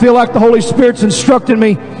 here's how I feel like the Holy Spirit's instructing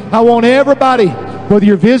me. I want everybody, whether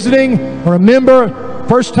you're visiting or a member,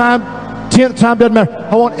 first time, 10th time, doesn't matter.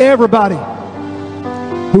 I want everybody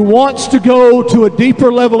who wants to go to a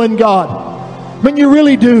deeper level in God. When you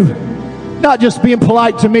really do, not just being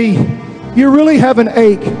polite to me, you really have an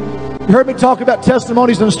ache. You heard me talk about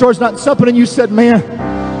testimonies and stories, not something, and you said, man,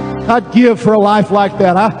 I'd give for a life like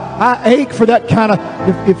that. I ache for that kind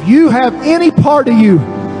of, if you have any part of you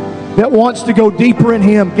that wants to go deeper in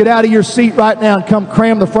Him, get out of your seat right now and come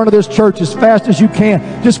cram the front of this church as fast as you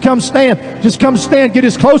can. Just come stand. Just come stand. Get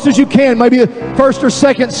as close as you can. Maybe the first or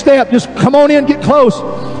second step. Just come on in, get close.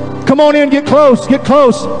 Come on in, get close. Get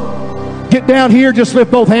close. Get down here. Just lift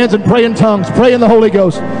both hands and pray in tongues. Pray in the Holy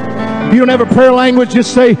Ghost. If you don't have a prayer language,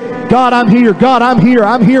 just say, God, I'm here. God, I'm here.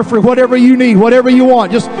 I'm here for whatever you need, whatever you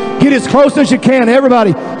want. Just get as close as you can.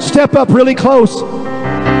 Everybody, step up really close.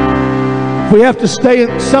 If we have to stay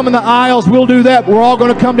in some of the aisles, we'll do that. We're all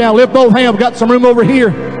going to come down. Lift both hands. We've got some room over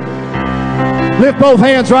here. Lift both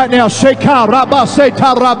hands right now. Sheka rabase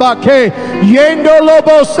tarabake. Yendo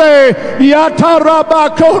lobose. Yata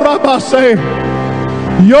rabako rabase.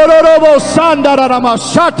 Yororobo sandarama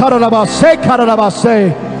shatarabase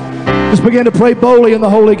karabase. Just begin to pray boldly in the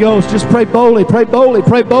Holy Ghost. Just pray boldly, pray boldly,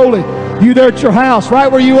 pray boldly. You there at your house,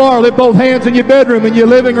 right where you are, lift both hands in your bedroom, in your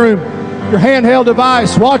living room, your handheld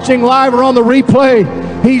device, watching live or on the replay.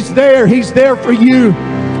 He's there. He's there for you.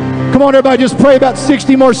 Come on, everybody, just pray about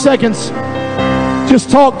 60 more seconds.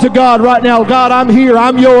 Just talk to God right now. God, I'm here.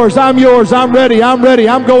 I'm yours. I'm yours. I'm ready. I'm ready.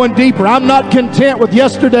 I'm going deeper. I'm not content with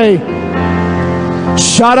yesterday.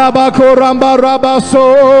 Sharabako ramba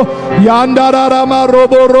rabaso yandararama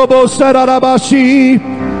robo robo sararabashi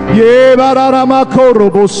yebararama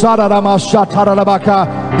robo sararama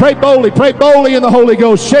shatarabaka. Pray boldly in the Holy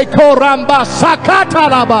Ghost. Sheko ramba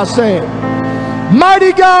sakatarabase.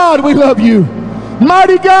 Mighty God, we love you.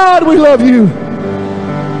 Mighty God, we love you.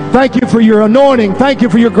 Thank you for your anointing. Thank you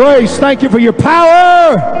for your grace. Thank you for your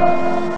power.